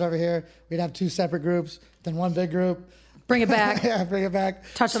 toss it over here. We'd have two separate groups, then one big group. Bring it back. Yeah, bring it back.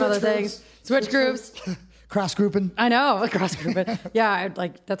 Touch on other things. Switch groups. Cross grouping. I know, cross grouping. Yeah,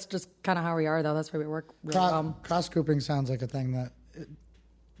 that's just kind of how we are, though. That's why we work really well. Cross grouping sounds like a thing that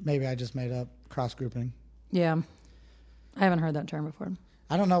maybe I just made up. Cross grouping. Yeah, I haven't heard that term before.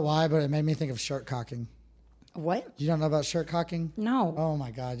 I don't know why, but it made me think of shirt cocking. What? You don't know about shirt cocking? No. Oh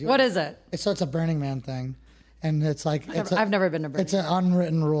my God. What is it? It's a Burning Man thing, and it's I've never been to Burning Man. It's an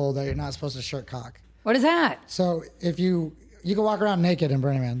unwritten rule that you're not supposed to shirt cock. What is that? So if you can walk around naked in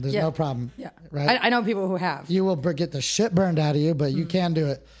Burning Man, there's no problem. Yeah. Right. I know people who have. You will get the shit burned out of you, but you can do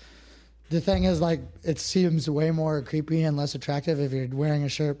it. The thing is, it seems way more creepy and less attractive if you're wearing a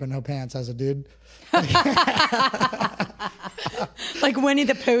shirt but no pants as a dude. Like Winnie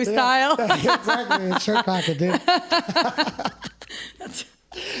the Pooh style. Exactly. Shirt pocket, dude.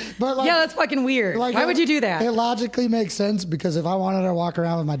 But that's fucking weird. Why would you do that? It logically makes sense, because if I wanted to walk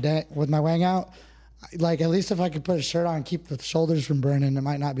around with my wang out, at least if I could put a shirt on and keep the shoulders from burning, it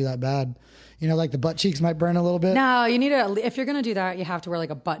might not be that bad. The butt cheeks might burn a little bit. No, you need to. If you're gonna do that, you have to wear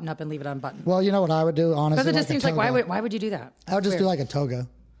a button up and leave it unbuttoned. Well, you know what I would do, honestly? Because it just seems like why would you do that? I would just do a toga.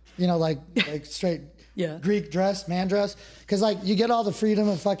 Straight Greek dress, man dress. Because you get all the freedom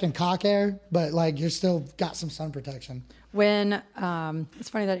of fucking cock air, but you're still got some sun protection. When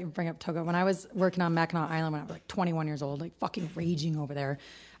it's funny that you bring up toga. When I was working on Mackinac Island when I was 21 years old, fucking raging over there,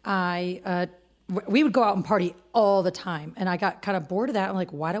 we would go out and party all the time, and I got kind of bored of that. I'm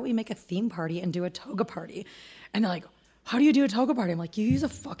like, why don't we make a theme party and do a toga party? And they're like, how do you do a toga party? I'm like, you use a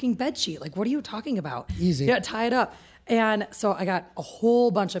fucking bed sheet. What are you talking about? Easy. Yeah, tie it up. And so I got a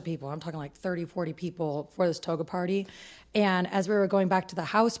whole bunch of people. I'm talking 30, 40 people for this toga party. And as we were going back to the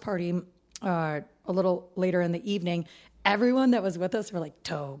house party a little later in the evening, everyone that was with us were like,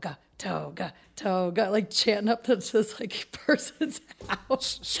 toga, toga, toga, like chanting up to this like person's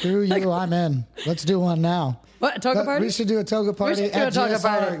house. Screw you, I'm in. Let's do one now. What, a toga party? We should do a toga party. We should do a toga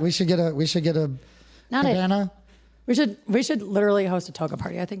party. We should get a Not cabana. We should literally host a toga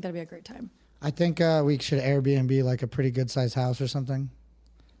party. I think that'd be a great time. I think we should Airbnb like a pretty good sized house or something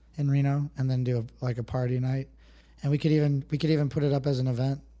in Reno, and then do a party night. And we could even put it up as an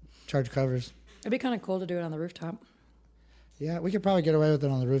event, charge covers. It'd be kind of cool to do it on the rooftop. Yeah, we could probably get away with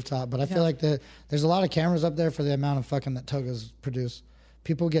it on the rooftop, but I feel like there's a lot of cameras up there for the amount of fucking that togas produce.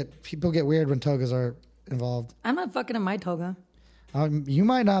 People get weird when togas are involved. I'm not fucking in my toga. You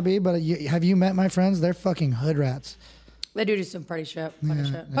might not be, but have you met my friends? They're fucking hood rats. They do some pretty shit,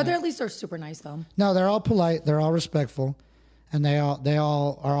 shit. But they're super nice though. No, they're all polite. They're all respectful, and they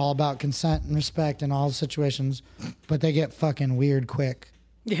all are all about consent and respect in all situations. But they get fucking weird quick.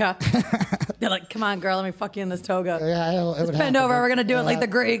 Yeah. They're like, come on, girl, let me fuck you in this toga. Yeah, it would bend over. We're going to do it like the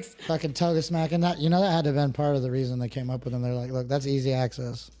Greeks. Fucking toga smack. And that had to have been part of the reason they came up with them. They're like, look, that's easy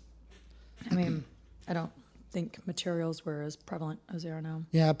access. I mean, I don't think materials were as prevalent as they are now.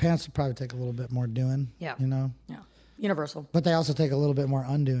 Yeah, pants would probably take a little bit more doing. Yeah. Yeah. Universal. But they also take a little bit more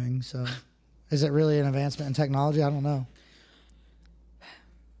undoing. So is it really an advancement in technology? I don't know.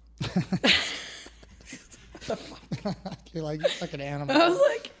 You're like, you fucking animal. I was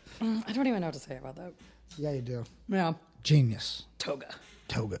like, I don't even know what to say about that. Yeah, you do. Yeah. Genius. Toga.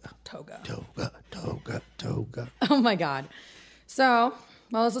 Toga. Toga. Toga. Toga. Toga. Oh my God. So,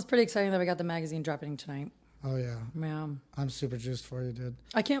 well, this is pretty exciting that we got the magazine dropping tonight. Oh, yeah. Yeah. I'm super juiced for you, dude.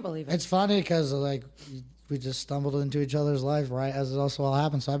 I can't believe it. It's funny because, like, we just stumbled into each other's life right as it also all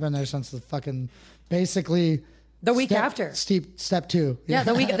happened. So I've been there since the fucking, basically... The week after. Step 2. Yeah,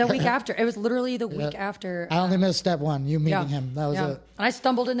 the week after. It was literally the week after. I only missed step 1, you meeting him. That was it. And I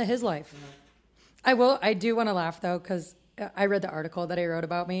stumbled into his life. I do want to laugh, though, because I read the article that he wrote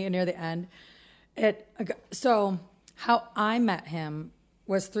about me, and near the end, so how I met him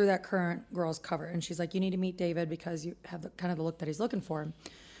was through that Current Girls cover. And she's like, you need to meet David because you have kind of the look that he's looking for.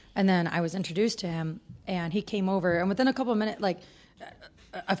 And then I was introduced to him, and he came over, and within a couple of minutes, like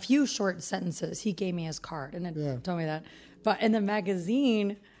a few short sentences, he gave me his card and told me that. But in the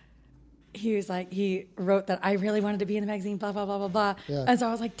magazine, he wrote that I really wanted to be in the magazine, blah, blah, blah, blah, blah. Yeah. And so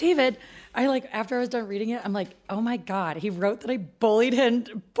I was like, David, after I was done reading it, I'm like, oh my God, he wrote that I bullied him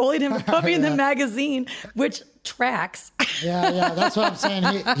to put me in the magazine, which tracks. Yeah, that's what I'm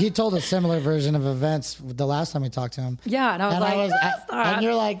saying. He told a similar version of events the last time we talked to him. Yeah, and I was and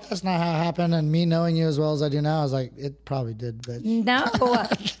you're like, that's not how it happened. And me knowing you as well as I do now, I was like, it probably did, bitch. No,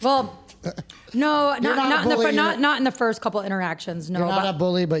 well, no, not in the first couple interactions. No, you're not a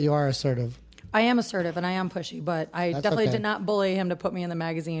bully, but you are assertive. I am assertive and I am pushy, but I definitely did not bully him to put me in the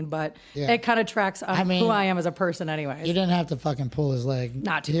magazine. But it kind of tracks on who I am as a person, anyways. You didn't have to fucking pull his leg.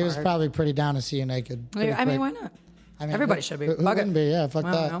 Not too He hard. was probably pretty down to see you naked. I mean, why not? Everybody should be. Who wouldn't be? Yeah, fuck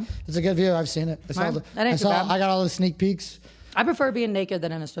that. Know. It's a good view. I've seen it. That ain't too bad. I got all the sneak peeks. I prefer being naked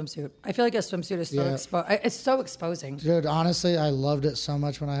than in a swimsuit. I feel like a swimsuit is it's so exposing. Dude, honestly, I loved it so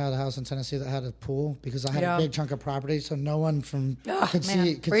much when I had a house in Tennessee that had a pool because I had a big chunk of property, so no one could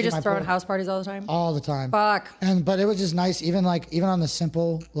see. Were you just my throwing pool. house parties all the time? All the time. Fuck. But it was just nice, even on the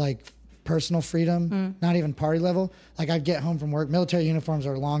simple personal freedom, not even party level. Like I'd get home from work, military uniforms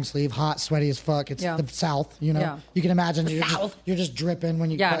are long sleeve, hot, sweaty as fuck. It's the South, you know. Yeah. You can imagine you're just dripping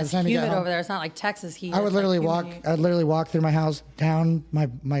when you. Yeah, it's humid over there. It's not like Texas heat. I would literally walk. I'd literally walk through my house down. My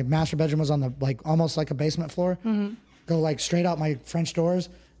master bedroom was on the almost like a basement floor. Mm-hmm. Go straight out my French doors,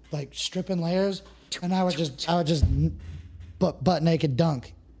 stripping layers, and I would just butt naked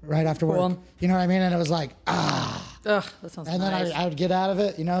dunk right after work. You know what I mean? And it was like Ugh, that sounds and nice. then I would get out of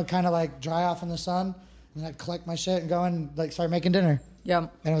it, kind of dry off in the sun, and then I'd collect my shit and go and start making dinner. Yeah.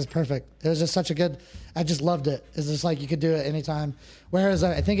 And it was perfect. It was just such a good, I just loved it. It's just you could do it anytime. Whereas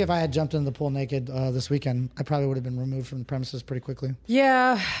I think if I had jumped into the pool naked this weekend, I probably would have been removed from the premises pretty quickly.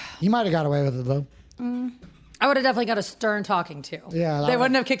 Yeah. You might have got away with it though. I would have definitely got a stern talking to. Yeah. They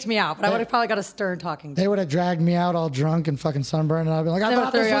wouldn't have kicked me out, but I would have probably got a stern talking to. They would have dragged me out all drunk and fucking sunburned, and I'd be like, I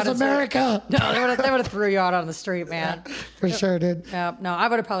thought this was America. No, they would have threw you out on the street, man. For sure, dude. Yeah, no, I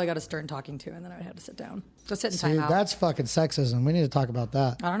would have probably got a stern talking to, and then I would have to sit down. Go sit in time out. That's fucking sexism. We need to talk about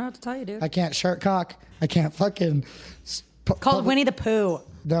that. I don't know what to tell you, dude. I can't shirt cock. I can't fucking... Called Winnie the Pooh.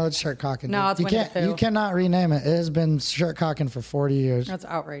 No, it's shirt cocking. No, it's Winnie the Pooh. You cannot rename it. It has been shirt cocking for 40 years. That's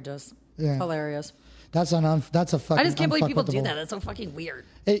outrageous. Yeah. Hilarious. That's a fucking. I just can't believe people do unfuckwittable. that. That's so fucking weird.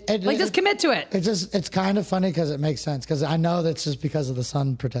 Just commit to it. It's kind of funny because it makes sense because I know that's just because of the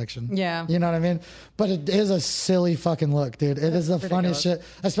sun protection. Yeah. You know what I mean? But it is a silly fucking look, dude. It is the funniest ridiculous.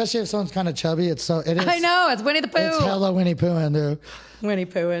 shit, especially if someone's kind of chubby. It is. I know. It's Winnie the Pooh. It's hella Winnie Poohing, dude. Winnie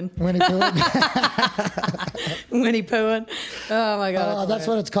Poohing. Winnie Poohing. Winnie Poohing. Oh my God. That's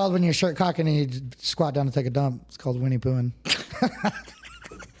what it's called when you're shirt cocking and you squat down to take a dump. It's called Winnie Poohing.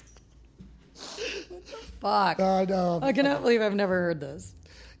 Fuck. I know. I cannot believe I've never heard this.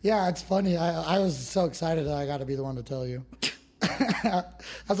 Yeah, it's funny. I was so excited that I got to be the one to tell you. I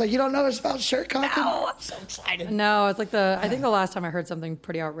was like, you don't know it's about shirt cocking? No, I'm so excited. No, it's like I think the last time I heard something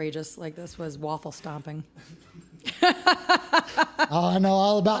pretty outrageous like this was waffle stomping. Oh, I know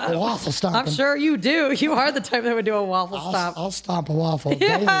all about the waffle stomping. I'm sure you do. You are the type that would do a waffle stomp. I'll stomp a waffle.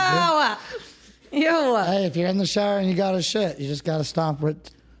 daily, dude. Ew. Hey, if you're in the shower and you got to shit, you just got to stomp it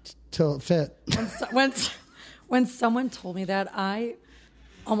till it fit. When someone told me that, I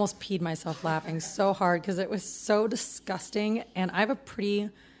almost peed myself laughing so hard because it was so disgusting. And I have a pretty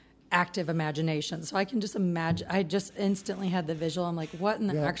active imagination, so I can just imagine. I just instantly had the visual. I'm like, what in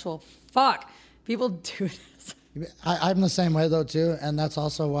the actual fuck? People do this. I'm the same way though too, and that's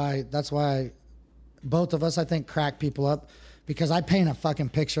why both of us I think crack people up. Because I paint a fucking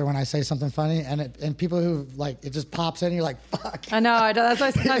picture when I say something funny, and people who like it just pops in, you're like, "Fuck." I know. That's why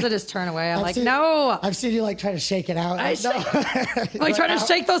sometimes I just turn away. I'm no. I've seen you like try to shake it out. I'm like trying to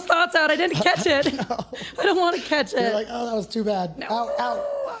shake those thoughts out. I didn't catch it. No. I don't want to catch it. You're like, oh, that was too bad. No.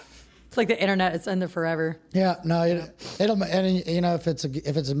 Ow. It's like the internet. It's in there forever. Yeah. No. It'll. And you know, if it's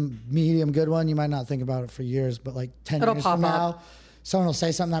a medium good one, you might not think about it for years, but like 10 years from now. Someone will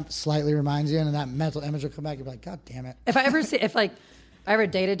say something that slightly reminds you, and then that mental image will come back. You'll be like, God damn it. If I ever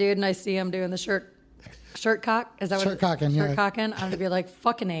date a dude and I see him doing the shirt cock, is that what shirt cocking? Shirt cocking. I'm gonna be like,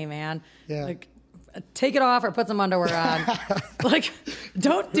 fucking A, man. Yeah. Like, take it off or put some underwear on. Like,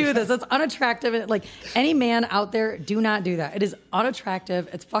 don't do this. It's unattractive. And like any man out there, do not do that. It is unattractive.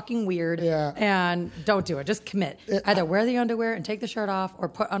 It's fucking weird. Yeah. And don't do it. Just commit. Either wear the underwear and take the shirt off, or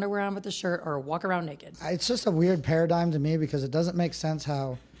put underwear on with the shirt, or walk around naked. It's just a weird paradigm to me because it doesn't make sense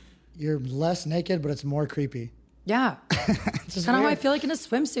how you're less naked, but it's more creepy. Yeah. It's kind of how I feel like in a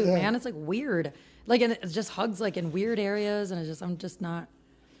swimsuit, man. It's like weird. Like, and it just hugs like in weird areas, and I'm just not.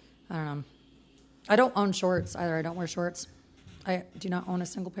 I don't know. I don't own shorts either. I don't wear shorts. I do not own a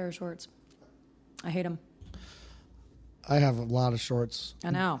single pair of shorts. I hate them. I have a lot of shorts.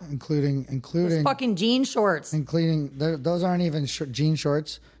 I know. Including those fucking jean shorts. Those aren't even jean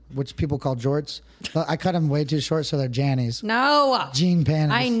shorts, which people call jorts. But I cut them way too short, so they're jannies. No. Jean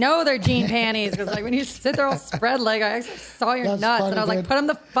panties. I know they're jean panties because like when you sit there all spread leg, I actually saw your nuts funny, and I was like, put them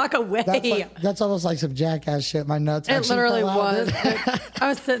the fuck away. That's almost like some jackass shit. My nuts. It literally was. I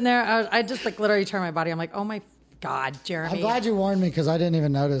was sitting there. I just like literally turned my body. I'm like, oh my God, Jeremy. I'm glad you warned me because I didn't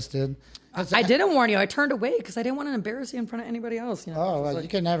even notice, dude. I didn't warn you. I turned away because I didn't want to embarrass you in front of anybody else. You know? Oh, well, you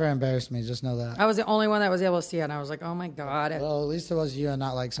can never embarrass me. Just know that. I was the only one that was able to see it, and I was like, oh my God. Well, at least it was you and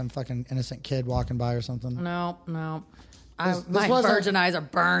not like some fucking innocent kid walking by or something. No. This My virgin eyes are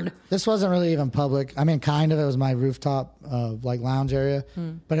burned. This wasn't really even public. I mean, kind of. It was my rooftop, like lounge area,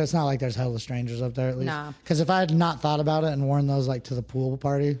 but it's not like there's hella strangers up there at least. Nah. Because if I had not thought about it and worn those like to the pool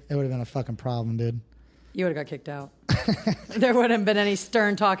party, it would have been a fucking problem, dude. You would have got kicked out. There wouldn't have been any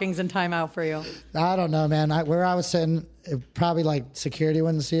stern talkings and timeout for you. I don't know, man. Where I was sitting, probably like security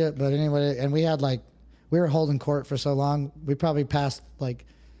wouldn't see it, but anyway, and we were holding court for so long, we probably passed like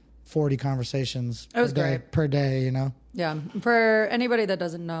 40 conversations per day, you know? Yeah. For anybody that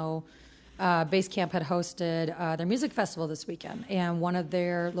doesn't know, Basecamp had hosted their music festival this weekend, and one of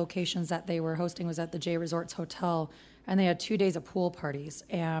their locations that they were hosting was at the J Resorts Hotel, and they had 2 days of pool parties,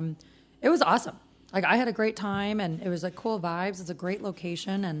 and it was awesome. Like, I had a great time, and it was like cool vibes. It's a great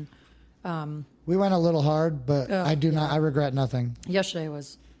location, and we went a little hard, but I regret nothing. Yesterday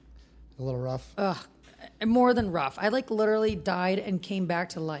was a little rough. More than rough. I like literally died and came back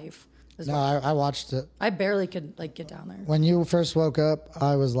to life. No, I watched it. I barely could like get down there. When you first woke up,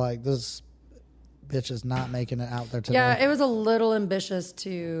 I was like, this bitch is not making it out there today. Yeah, it was a little ambitious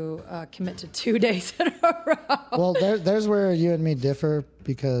to commit to 2 days in a row. Well, there's where you and me differ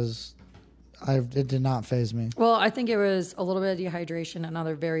because it did not faze me. Well, I think it was a little bit of dehydration and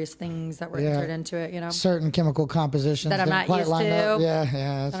other various things that were entered into it, you know. Certain chemical compositions that I'm not used to. Yeah,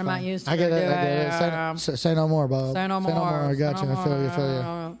 that I'm not used to. I get it. Say no more, Bob. Say no more. I got you. I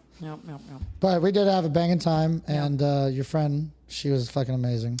feel you. Yep. But we did have a banging time, and your friend, she was fucking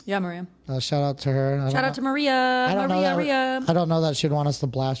amazing. Yeah, Maria. Shout out to her. Shout out to Maria. I don't know that she'd want us to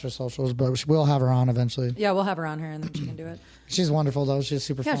blast her socials, but we'll have her on eventually. Yeah, we'll have her on here, and then she can do it. She's wonderful though. She's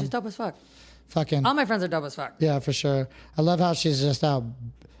super Yeah, fun. she's dope as fuck. Fucking. All my friends are dope as fuck. Yeah, for sure. I love how she's just out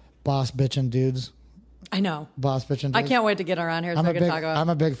boss bitching dudes. I know. Boss bitching dudes. I can't wait to get her around here so we can talk about I'm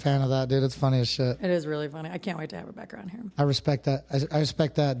a big fan of that, dude. It's funny as shit. it. Is really funny. I can't wait to have her back around here. I respect that. I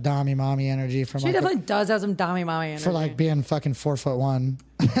respect that dommy mommy energy from She like definitely does have some dommy mommy energy. for like being fucking 4'1".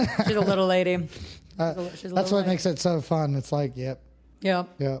 She's a little lady. She's a That's little what lady. makes it so fun. It's like, yep,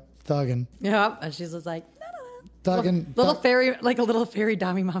 Yep. thugging, Yep. And she's just like, thugging, little fairy, like a little fairy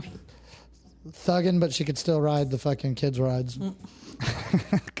dommy mommy. thugging, but she could still ride the fucking kids' rides.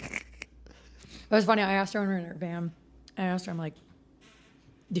 It was funny. I asked her when we were in her van. I asked her, I'm like,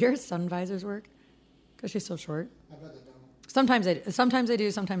 do your sun visors work? Because she's so short. I bet they don't. Sometimes they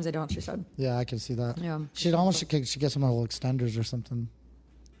do, sometimes they don't, she said. Yeah, I can see that. Yeah. She'd almost should get some little extenders or something.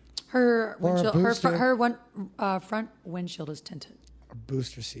 Her Or a windshield, her, booster. front windshield is tinted. A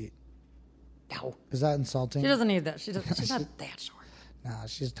booster seat. No. Is that insulting? She doesn't need that. She's not that short. Nah,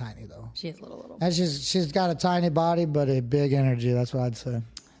 she's tiny though. She is little. And she's got a tiny body but a big energy. That's what I'd say.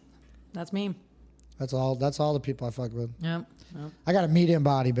 That's me. That's all the people I fuck with. Yep. I got a medium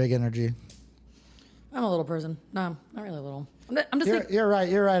body, big energy. I'm a little person. No, not really little. I'm just like, You're right.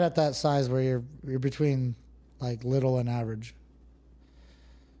 You're right at that size where you're between like little and average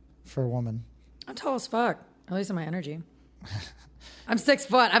for a woman. I'm tall as fuck. At least in my energy. I'm 6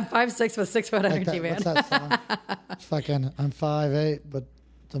 foot. I'm 5'6" with 6 foot energy, man. What's that song? Fucking, I'm 5'8", but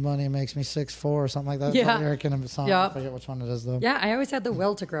the money makes me 6'4" or something like that. Yeah. It's lyric in a song. Yeah. I forget which one it is though. Yeah, I always had the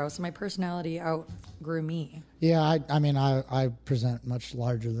will to grow, so my personality outgrew me. Yeah, I mean, I present much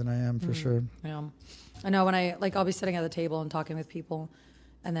larger than I am for sure. Yeah. I know when I'll be sitting at the table and talking with people,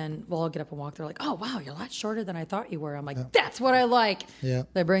 and then I'll get up and walk. They're like, "Oh wow, you're a lot shorter than I thought you were." I'm like, "That's what I like." Yeah.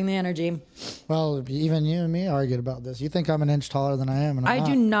 They bring the energy. Well, even you and me argued about this. You think I'm an inch taller than I am, and I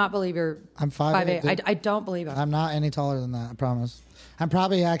do not believe you're. I'm 5'8". 5'8". I don't believe it. I'm not any taller than that. I promise. I'm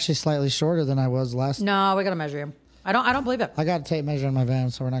probably actually slightly shorter than I was last. No, we gotta measure you. I don't believe it. I got a tape measure in my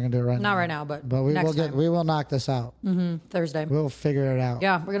van, so we're not gonna do it right now. Not right now, but we next will time. we will knock this out. Thursday. We'll figure it out.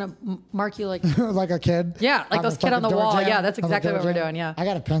 Yeah, we're gonna mark you like. Like a kid. Yeah, like On those the kid on the fucking door wall. jam. Yeah, that's On the exactly door what we're jam. doing. Yeah. I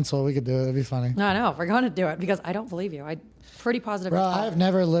got a pencil. We could do it. It'd be funny. No, I know. We're going to do it because I don't believe you. I'm pretty positive. Bro, you're tall. I've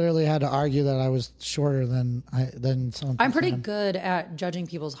never literally had to argue that I was shorter than someone. I'm pretty thinks good at judging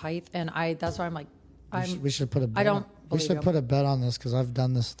people's height, and that's why I'm like, I am. We should put a bet. I don't We believe should you. put a bet on this because I've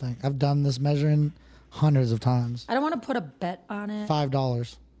done this thing. I've done this measuring hundreds of times. I don't want to put a bet on it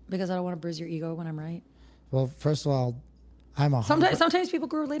 $5. because I don't want to bruise your ego when I'm right. Well, first of all, I'm a Sometimes people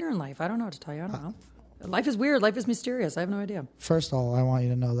grow later in life. I don't know what to tell you. I don't know. Life is weird. Life is mysterious. I have no idea. First of all, I want you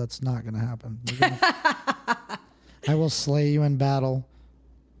to know that's not going to happen. I will slay you in battle.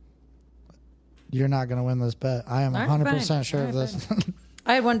 You're not going to win this bet. I am All right, 100% fine. sure All of right, this.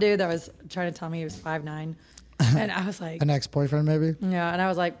 I had one dude that was trying to tell me he was 5'9", and I was like, An ex-boyfriend, maybe? yeah, and I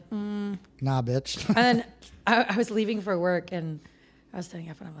was like, Nah, bitch. and then I was leaving for work, and I was standing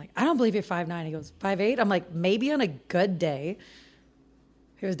up, and I'm like, I don't believe you're 5'9". He goes, 5'8". I'm like, maybe on a good day.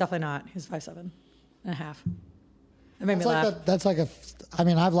 He was definitely not. He was 5'7" and a half. It made me laugh. I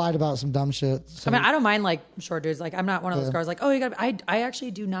mean, I've lied about some dumb shit. So I mean, I don't mind like short dudes. Like, I'm not one of those girls. Like, oh, you got. I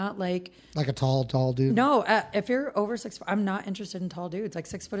actually do not like. like a tall dude. No, if you're over 6 foot, I'm not interested in tall dudes. Like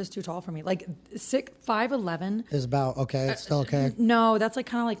 6 foot is too tall for me. Like 5'11". Is about okay. It's still okay. No, that's like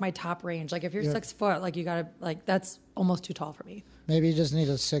kind of like my top range. Like if you're 6 foot, like you gotta like that's almost too tall for me. Maybe you just need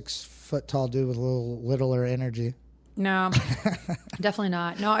a 6 foot tall dude with a little littler energy. No, definitely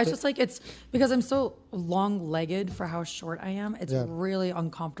not. No, it's just like it's because I'm so long-legged for how short I am. It's really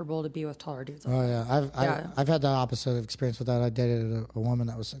uncomfortable to be with taller dudes. Oh yeah, I've had the opposite experience with that. I dated a woman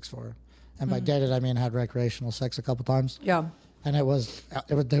that was 6'4", and by dated I mean had recreational sex a couple times. Yeah. And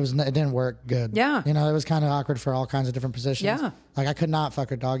it didn't work good. Yeah. You know, it was kind of awkward for all kinds of different positions. Yeah. Like I could not fuck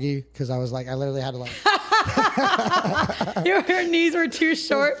her doggy because I was like, I literally had to like. Your knees were too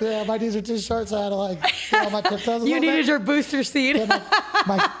short. Yeah, my knees are too short, so I had to like get on my tiptoes. You needed your booster seat.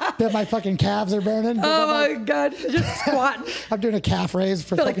 My fucking calves are burning. Oh my god, just squatting. I'm doing a calf raise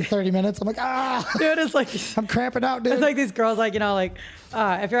for fucking 30 minutes. I'm like, Dude, it's like I'm cramping out, dude. it's like these girls, like, you know, like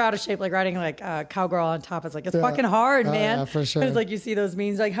if you're out of shape, like riding like cowgirl on top, it's like it's fucking hard, man. Yeah, for sure. It's like you see those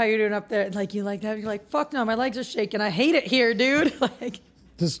memes, like how you doing up there, and like you like that, you're like, fuck no, my legs are shaking. I hate it here, dude. Like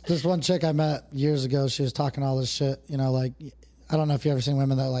This one chick I met years ago, she was talking all this shit. You know, like I don't know if you ever seen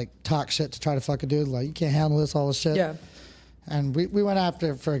women that like talk shit to try to fuck a dude. Like you can't handle this, all this shit. yeah. And we went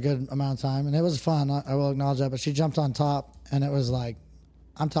after it for a good amount of time, and it was fun. I will acknowledge that. But she jumped on top, and it was like,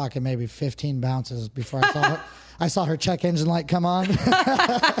 I'm talking maybe 15 bounces before I saw her. I saw her check engine light come on. She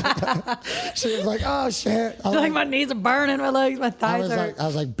was like, "Oh shit!" Like my knees are burning, my legs, my thighs are. I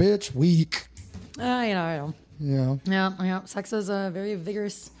was like, "Bitch, weak." You know, I don't. Yeah. Yeah. Sex is a very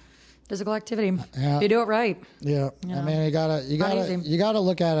vigorous physical activity. Yeah. If you do it right. Yeah. I mean, you gotta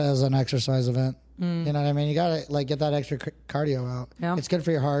look at it as an exercise event. You know what I mean? You gotta like get that extra cardio out. Yeah. It's good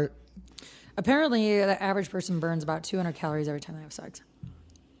for your heart. Apparently, the average person burns about 200 calories every time they have sex.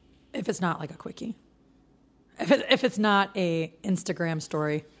 If it's not like a quickie. If it's not a Instagram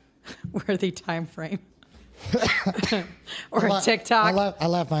story worthy time frame. Or a TikTok. I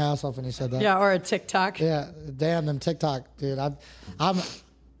laughed my ass off when you said that. Yeah, or a TikTok. Yeah, damn them TikTok, dude. I'm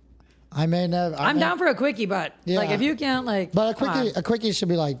down for a quickie, but like if you can't But a quickie should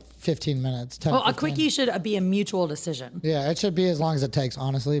be like 15 minutes. 10, well, 15. a quickie should be a mutual decision. Yeah, it should be as long as it takes,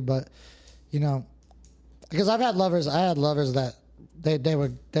 honestly. But because I had lovers that they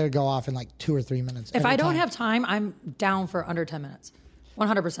would go off in like 2 or 3 minutes. If I don't have time, I'm down for under 10 minutes.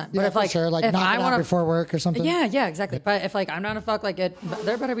 100%. But Yeah, if like sure, like if knock I it want out before work or something. Yeah, exactly. But if like I'm not a fuck, like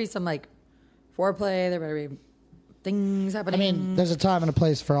there better be some like foreplay. There better be things I happening. mean, there's a time and a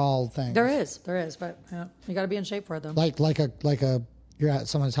place for all things. There is, but you got to be in shape for it though. Like you're at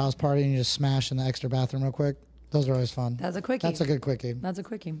someone's house party and you just smash in the extra bathroom real quick. Those are always fun. That's a quickie. That's a good quickie. That's a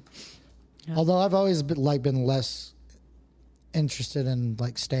quickie. Yeah. Although I've always been less interested in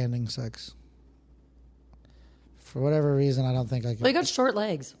like standing sex. For whatever reason, I don't think I can. Well, you got short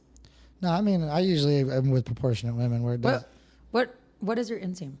legs. No, I mean, I usually am with proportionate women where it does. What is your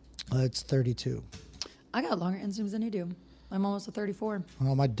inseam? It's 32. I got longer inseams than you do. I'm almost a 34.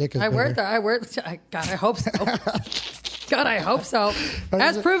 Oh, my dick is bigger. God, I hope so. God, I hope so.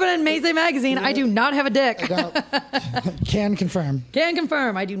 As proven in Mecey magazine, I do not have a dick. No. Can confirm. Can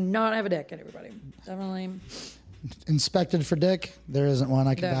confirm, I do not have a dick. Everybody, definitely. Inspected for dick. There isn't one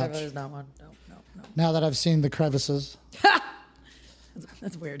I can vouch. There is not one. No. Now that I've seen the crevices.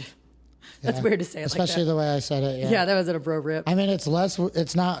 That's weird. That's weird to say it especially like that. the way I said it. Yeah, that was inappropriate. I mean, it's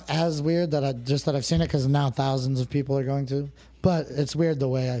not as weird that I've seen it because now thousands of people are going to, but it's weird the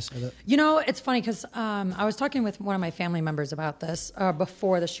way I said it. It's funny because I was talking with one of my family members about this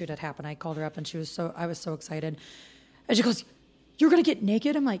before the shoot had happened. I called her up and I was so excited. And she goes, "You're going to get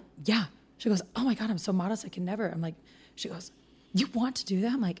naked?" I'm like, "Yeah." She goes, "Oh my God, I'm so modest. I can never." I'm like, she goes, "You want to do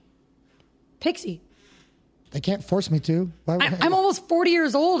that?" I'm like, "Pixie. They can't force me to. I'm almost 40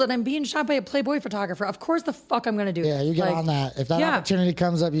 years old and I'm being shot by a Playboy photographer. Of course the fuck I'm going to do Yeah, this. you get on that. If that opportunity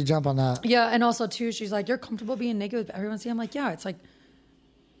comes up, you jump on that. Yeah, and also, too, she's like, "You're comfortable being naked with everyone?" See, I'm like, yeah. It's like,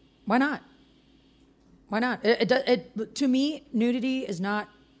 why not? Why not? To me, nudity is not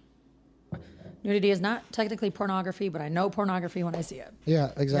technically pornography, but I know pornography when I see it.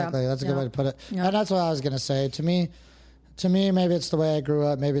 Yeah, exactly. That's a good way to put it. Yeah. And that's what I was going to say. To me, maybe it's the way I grew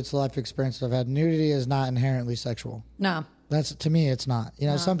up. Maybe it's the life experience I've had. Nudity is not inherently sexual. No. To me, it's not.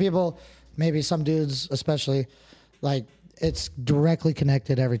 Some people, maybe some dudes especially, like it's directly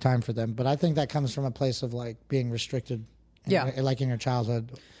connected every time for them. But I think that comes from a place of like being restricted. Like in your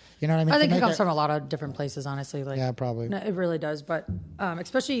childhood. You know what I mean? I think it comes from a lot of different places, honestly. Like, yeah, probably. No, it really does. But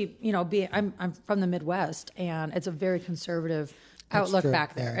especially, I'm from the Midwest, and it's a very conservative outlook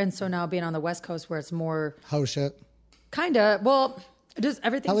back there. Yeah. And so now being on the West Coast where it's more... Ho shit. Kind of. Well, just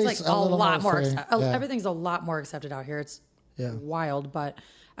everything's like a lot more... Everything's a lot more accepted out here. It's wild. But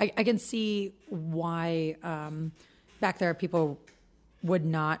I can see why back there people would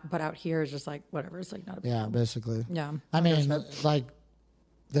not, but out here is just like, whatever. It's like not a big deal. Basically. Yeah. I mean, like...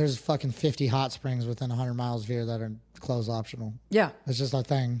 There's fucking 50 hot springs within 100 miles of here that are clothes optional. Yeah. It's just a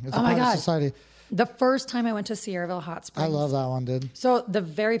thing. It's a part of society. The first time I went to Sierraville Hot Springs. I love that one, dude. So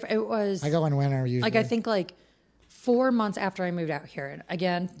it was... I go in winter usually. Like, I think 4 months after I moved out here. And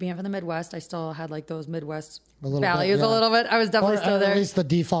again, being from the Midwest, I still had like those Midwest values a little bit. I was definitely still there. At least the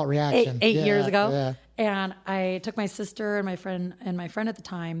default reaction. Eight years ago. Yeah. And I took my sister and my friend at the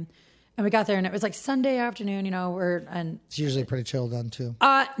time. And we got there, and it was like Sunday afternoon, it's usually pretty chill then, too.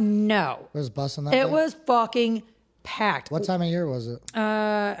 No. It was busting that It was fucking packed. What time of year was it?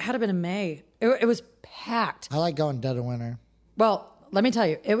 Had to have been in May. It was packed. I like going dead of winter. Well, let me tell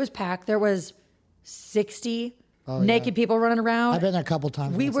you, it was packed. There was 60 naked people running around. I've been there a couple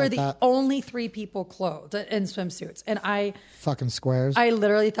times. We were the only 3 people clothed in swimsuits. And fucking squares. I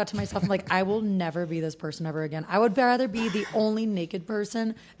literally thought to myself, I'm like, I will never be this person ever again. I would rather be the only naked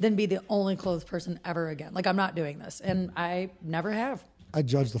person than be the only clothed person ever again. Like, I'm not doing this. And I never have. I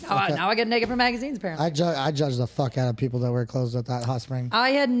judge the fuck out. Now I get naked from magazines, apparently. I judge the fuck out of people that wear clothes at that hot spring. I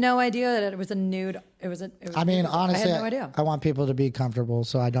had no idea that it was a nude. Honestly, I had no idea. I want people to be comfortable,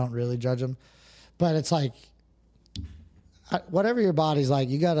 so I don't really judge them. But it's like, whatever your body's like,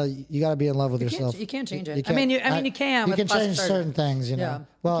 you gotta be in love with yourself. You can't change it. You can. You can. You can change certain things, Yeah.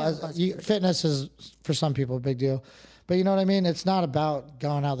 Well, fitness is for some people a big deal, But you know what I mean? It's not about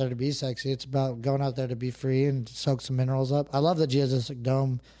going out there to be sexy. It's about going out there to be free and soak some minerals up. I love the Geodesic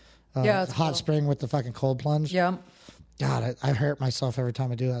Dome it's hot cool. spring with the fucking cold plunge. Yeah. God, I hurt myself every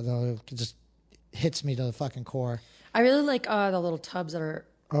time I do that, though. It just hits me to the fucking core. I really like the little tubs that are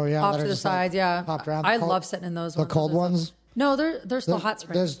off to the sides. Popped around. I love sitting in those the ones. cold ones? No, they're still hot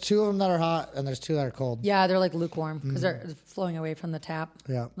springs. There's 2 of them that are hot, and there's 2 that are cold. Yeah, they're like lukewarm because they're flowing away from the tap.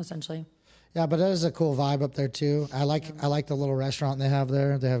 Yeah. Essentially. Yeah, but that is a cool vibe up there too. I like the little restaurant they have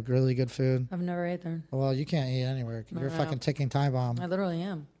there. They have really good food. I've never ate there. Well, you can't eat anywhere. You're a fucking ticking time bomb. I literally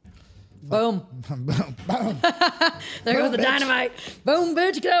am. Boom. Boom. Boom. There goes the dynamite. Boom,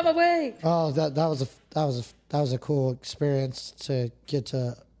 bitch, get out of my way. Oh, that was a cool experience to get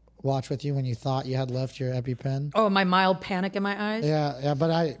to watch with you when you thought you had left your EpiPen. Oh, my mild panic in my eyes. Yeah, but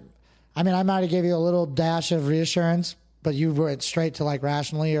I might have gave you a little dash of reassurance, but you went straight to like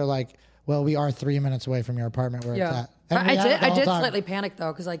rationally or like, well, we are 3 minutes away from your apartment where it's at. And I did slightly panic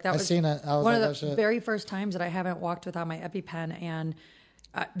though, because like that was seen it. I was one like, of the very first times that I haven't walked without my EpiPen, and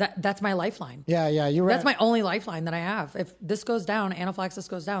that's my lifeline. Yeah, you were. That's my only lifeline that I have. If this goes down, anaphylaxis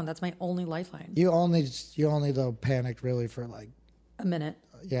goes down, that's my only lifeline. You only though panicked really for like A minute.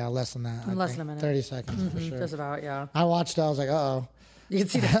 Yeah, less than that. Less than a minute. 30 seconds for sure. Just about, yeah. I watched it. I was like, uh-oh. You can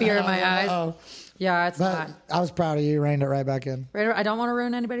see the fear in my eyes. Uh-oh. Yeah, it's But not. I was proud of you. You reined it right back in. I don't want to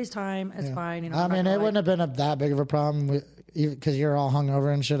ruin anybody's time. It's fine. You know, I mean, it wouldn't have been that big of a problem because you're all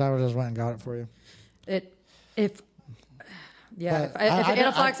hungover and shit. I would have just went and got it for you. If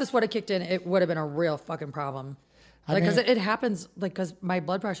anaphylaxis would have kicked in, it would have been a real fucking problem. Because it happens, like, because my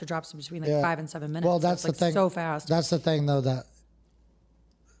blood pressure drops between 5 and 7 minutes. Well, that's the thing. So fast. That's the thing, though, that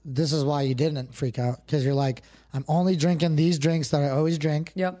this is why you didn't freak out, because you're like, I'm only drinking these drinks that I always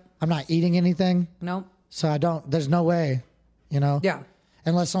drink. Yep. I'm not eating anything. Nope. So there's no way, you know? Yeah.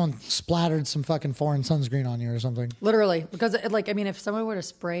 Unless someone splattered some fucking foreign sunscreen on you or something. Literally. Because, if someone were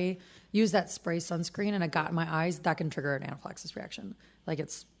to use that spray sunscreen and it got in my eyes, that can trigger an anaphylaxis reaction. Like,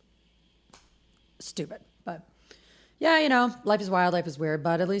 it's stupid. But, yeah, life is wild, life is weird.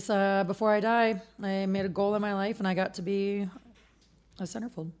 But at least before I die, I made a goal in my life, and I got to be a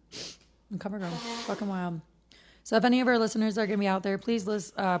Centerfold and cover girl. Fucking wild. So if any of our listeners are going to be out there, please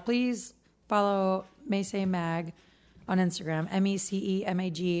follow Mecey Mag on Instagram,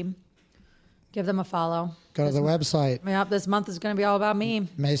 MECEMAG. Give them a follow. Go to the website. Yep, this month is going to be all about me.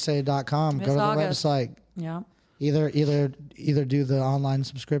 Mecey.com. Go to the website. Yeah. Either do the online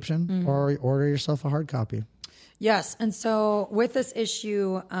subscription or order yourself a hard copy. Yes, and so with this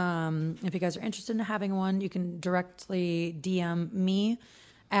issue, if you guys are interested in having one, you can directly DM me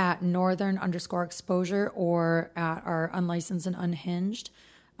at northern_exposure or at our unlicensed and unhinged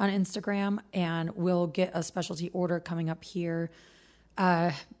on Instagram, and we'll get a specialty order coming up here,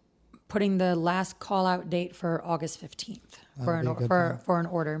 putting the last call out date for August 15th for an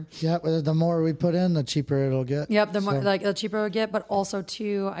order. Yeah, the more we put in, the cheaper it'll get. Yep, the cheaper it'll get, but also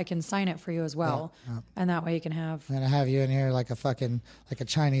too, I can sign it for you as well, and that way you can have. I'm gonna have you in here like a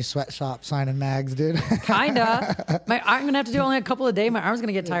Chinese sweatshop signing mags, dude. Kinda. I'm gonna have to do only a couple a day. My arm's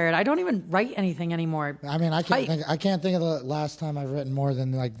gonna get tired. I don't even write anything anymore. I mean, I can't think of the last time I've written more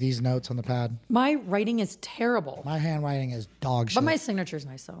than like these notes on the pad. My writing is terrible. My handwriting is dog shit. But my signature's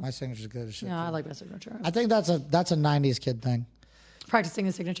nice though. My signature's good as shit. Yeah, I like my signature. I think that's a 90s kid thing. Practicing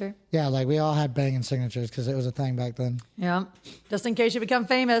the signature. Yeah, like we all had banging signatures because it was a thing back then. Yeah, just in case you become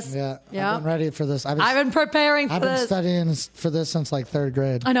famous. Yeah. I've been ready for this. I've been preparing for this. I've been studying for this since like 3rd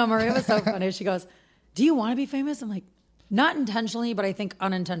grade. I know, Maria was so funny. She goes, "Do you want to be famous?" I'm like, not intentionally, but I think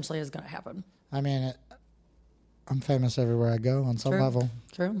unintentionally is going to happen. I mean, I'm famous everywhere I go on some level.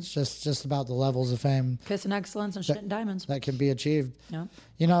 True. It's just about the levels of fame. Piss and excellence and shit and diamonds. That can be achieved. Yeah.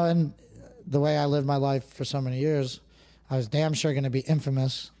 And the way I lived my life for so many years, I was damn sure going to be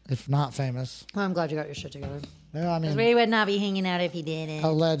infamous, if not famous. Well, I'm glad you got your shit together. Yeah, I mean, we would not be hanging out if you didn't.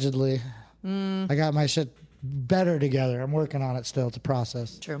 Allegedly. I got my shit better together. I'm working on it still. It's a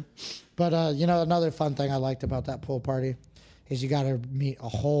process. True. But, another fun thing I liked about that pool party is you got to meet a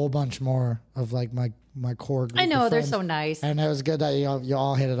whole bunch more of like my core group. I know, of they're friends. so nice. And it was good that you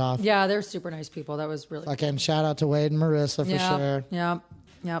all hit it off. Yeah, they're super nice people. That was really Again, shout out to Wade and Marissa for sure.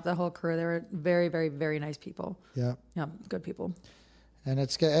 Yeah, the whole crew. They were very, very, very nice people. Yeah. Yeah, good people. And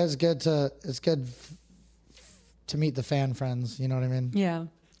it's good to meet the fan friends, you know what I mean? Yeah.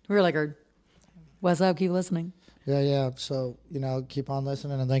 We were like, what's up? Keep listening. Yeah. So, keep on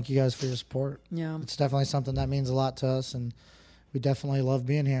listening, and thank you guys for your support. Yeah. It's definitely something that means a lot to us, and we definitely love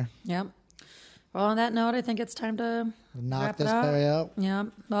being here. Yeah. Well, on that note, I think it's time to Knock wrap this it up. baby out. Yeah.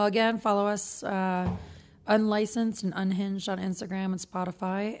 Well, again, follow us unlicensed and unhinged on Instagram and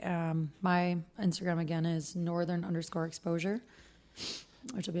Spotify. My Instagram again is northern_exposure,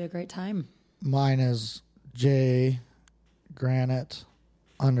 which will be a great time. Mine is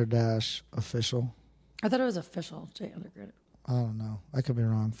jgranite_official. I thought it was official, J Undergranite. I don't know. I could be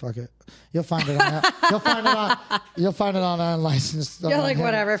wrong. Fuck it. You'll find it on you'll find it on unlicensed. Yeah, like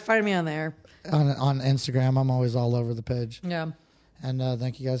whatever. Find me on there. On Instagram. I'm always all over the page. Yeah. And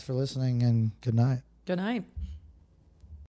thank you guys for listening, and good night. Good night.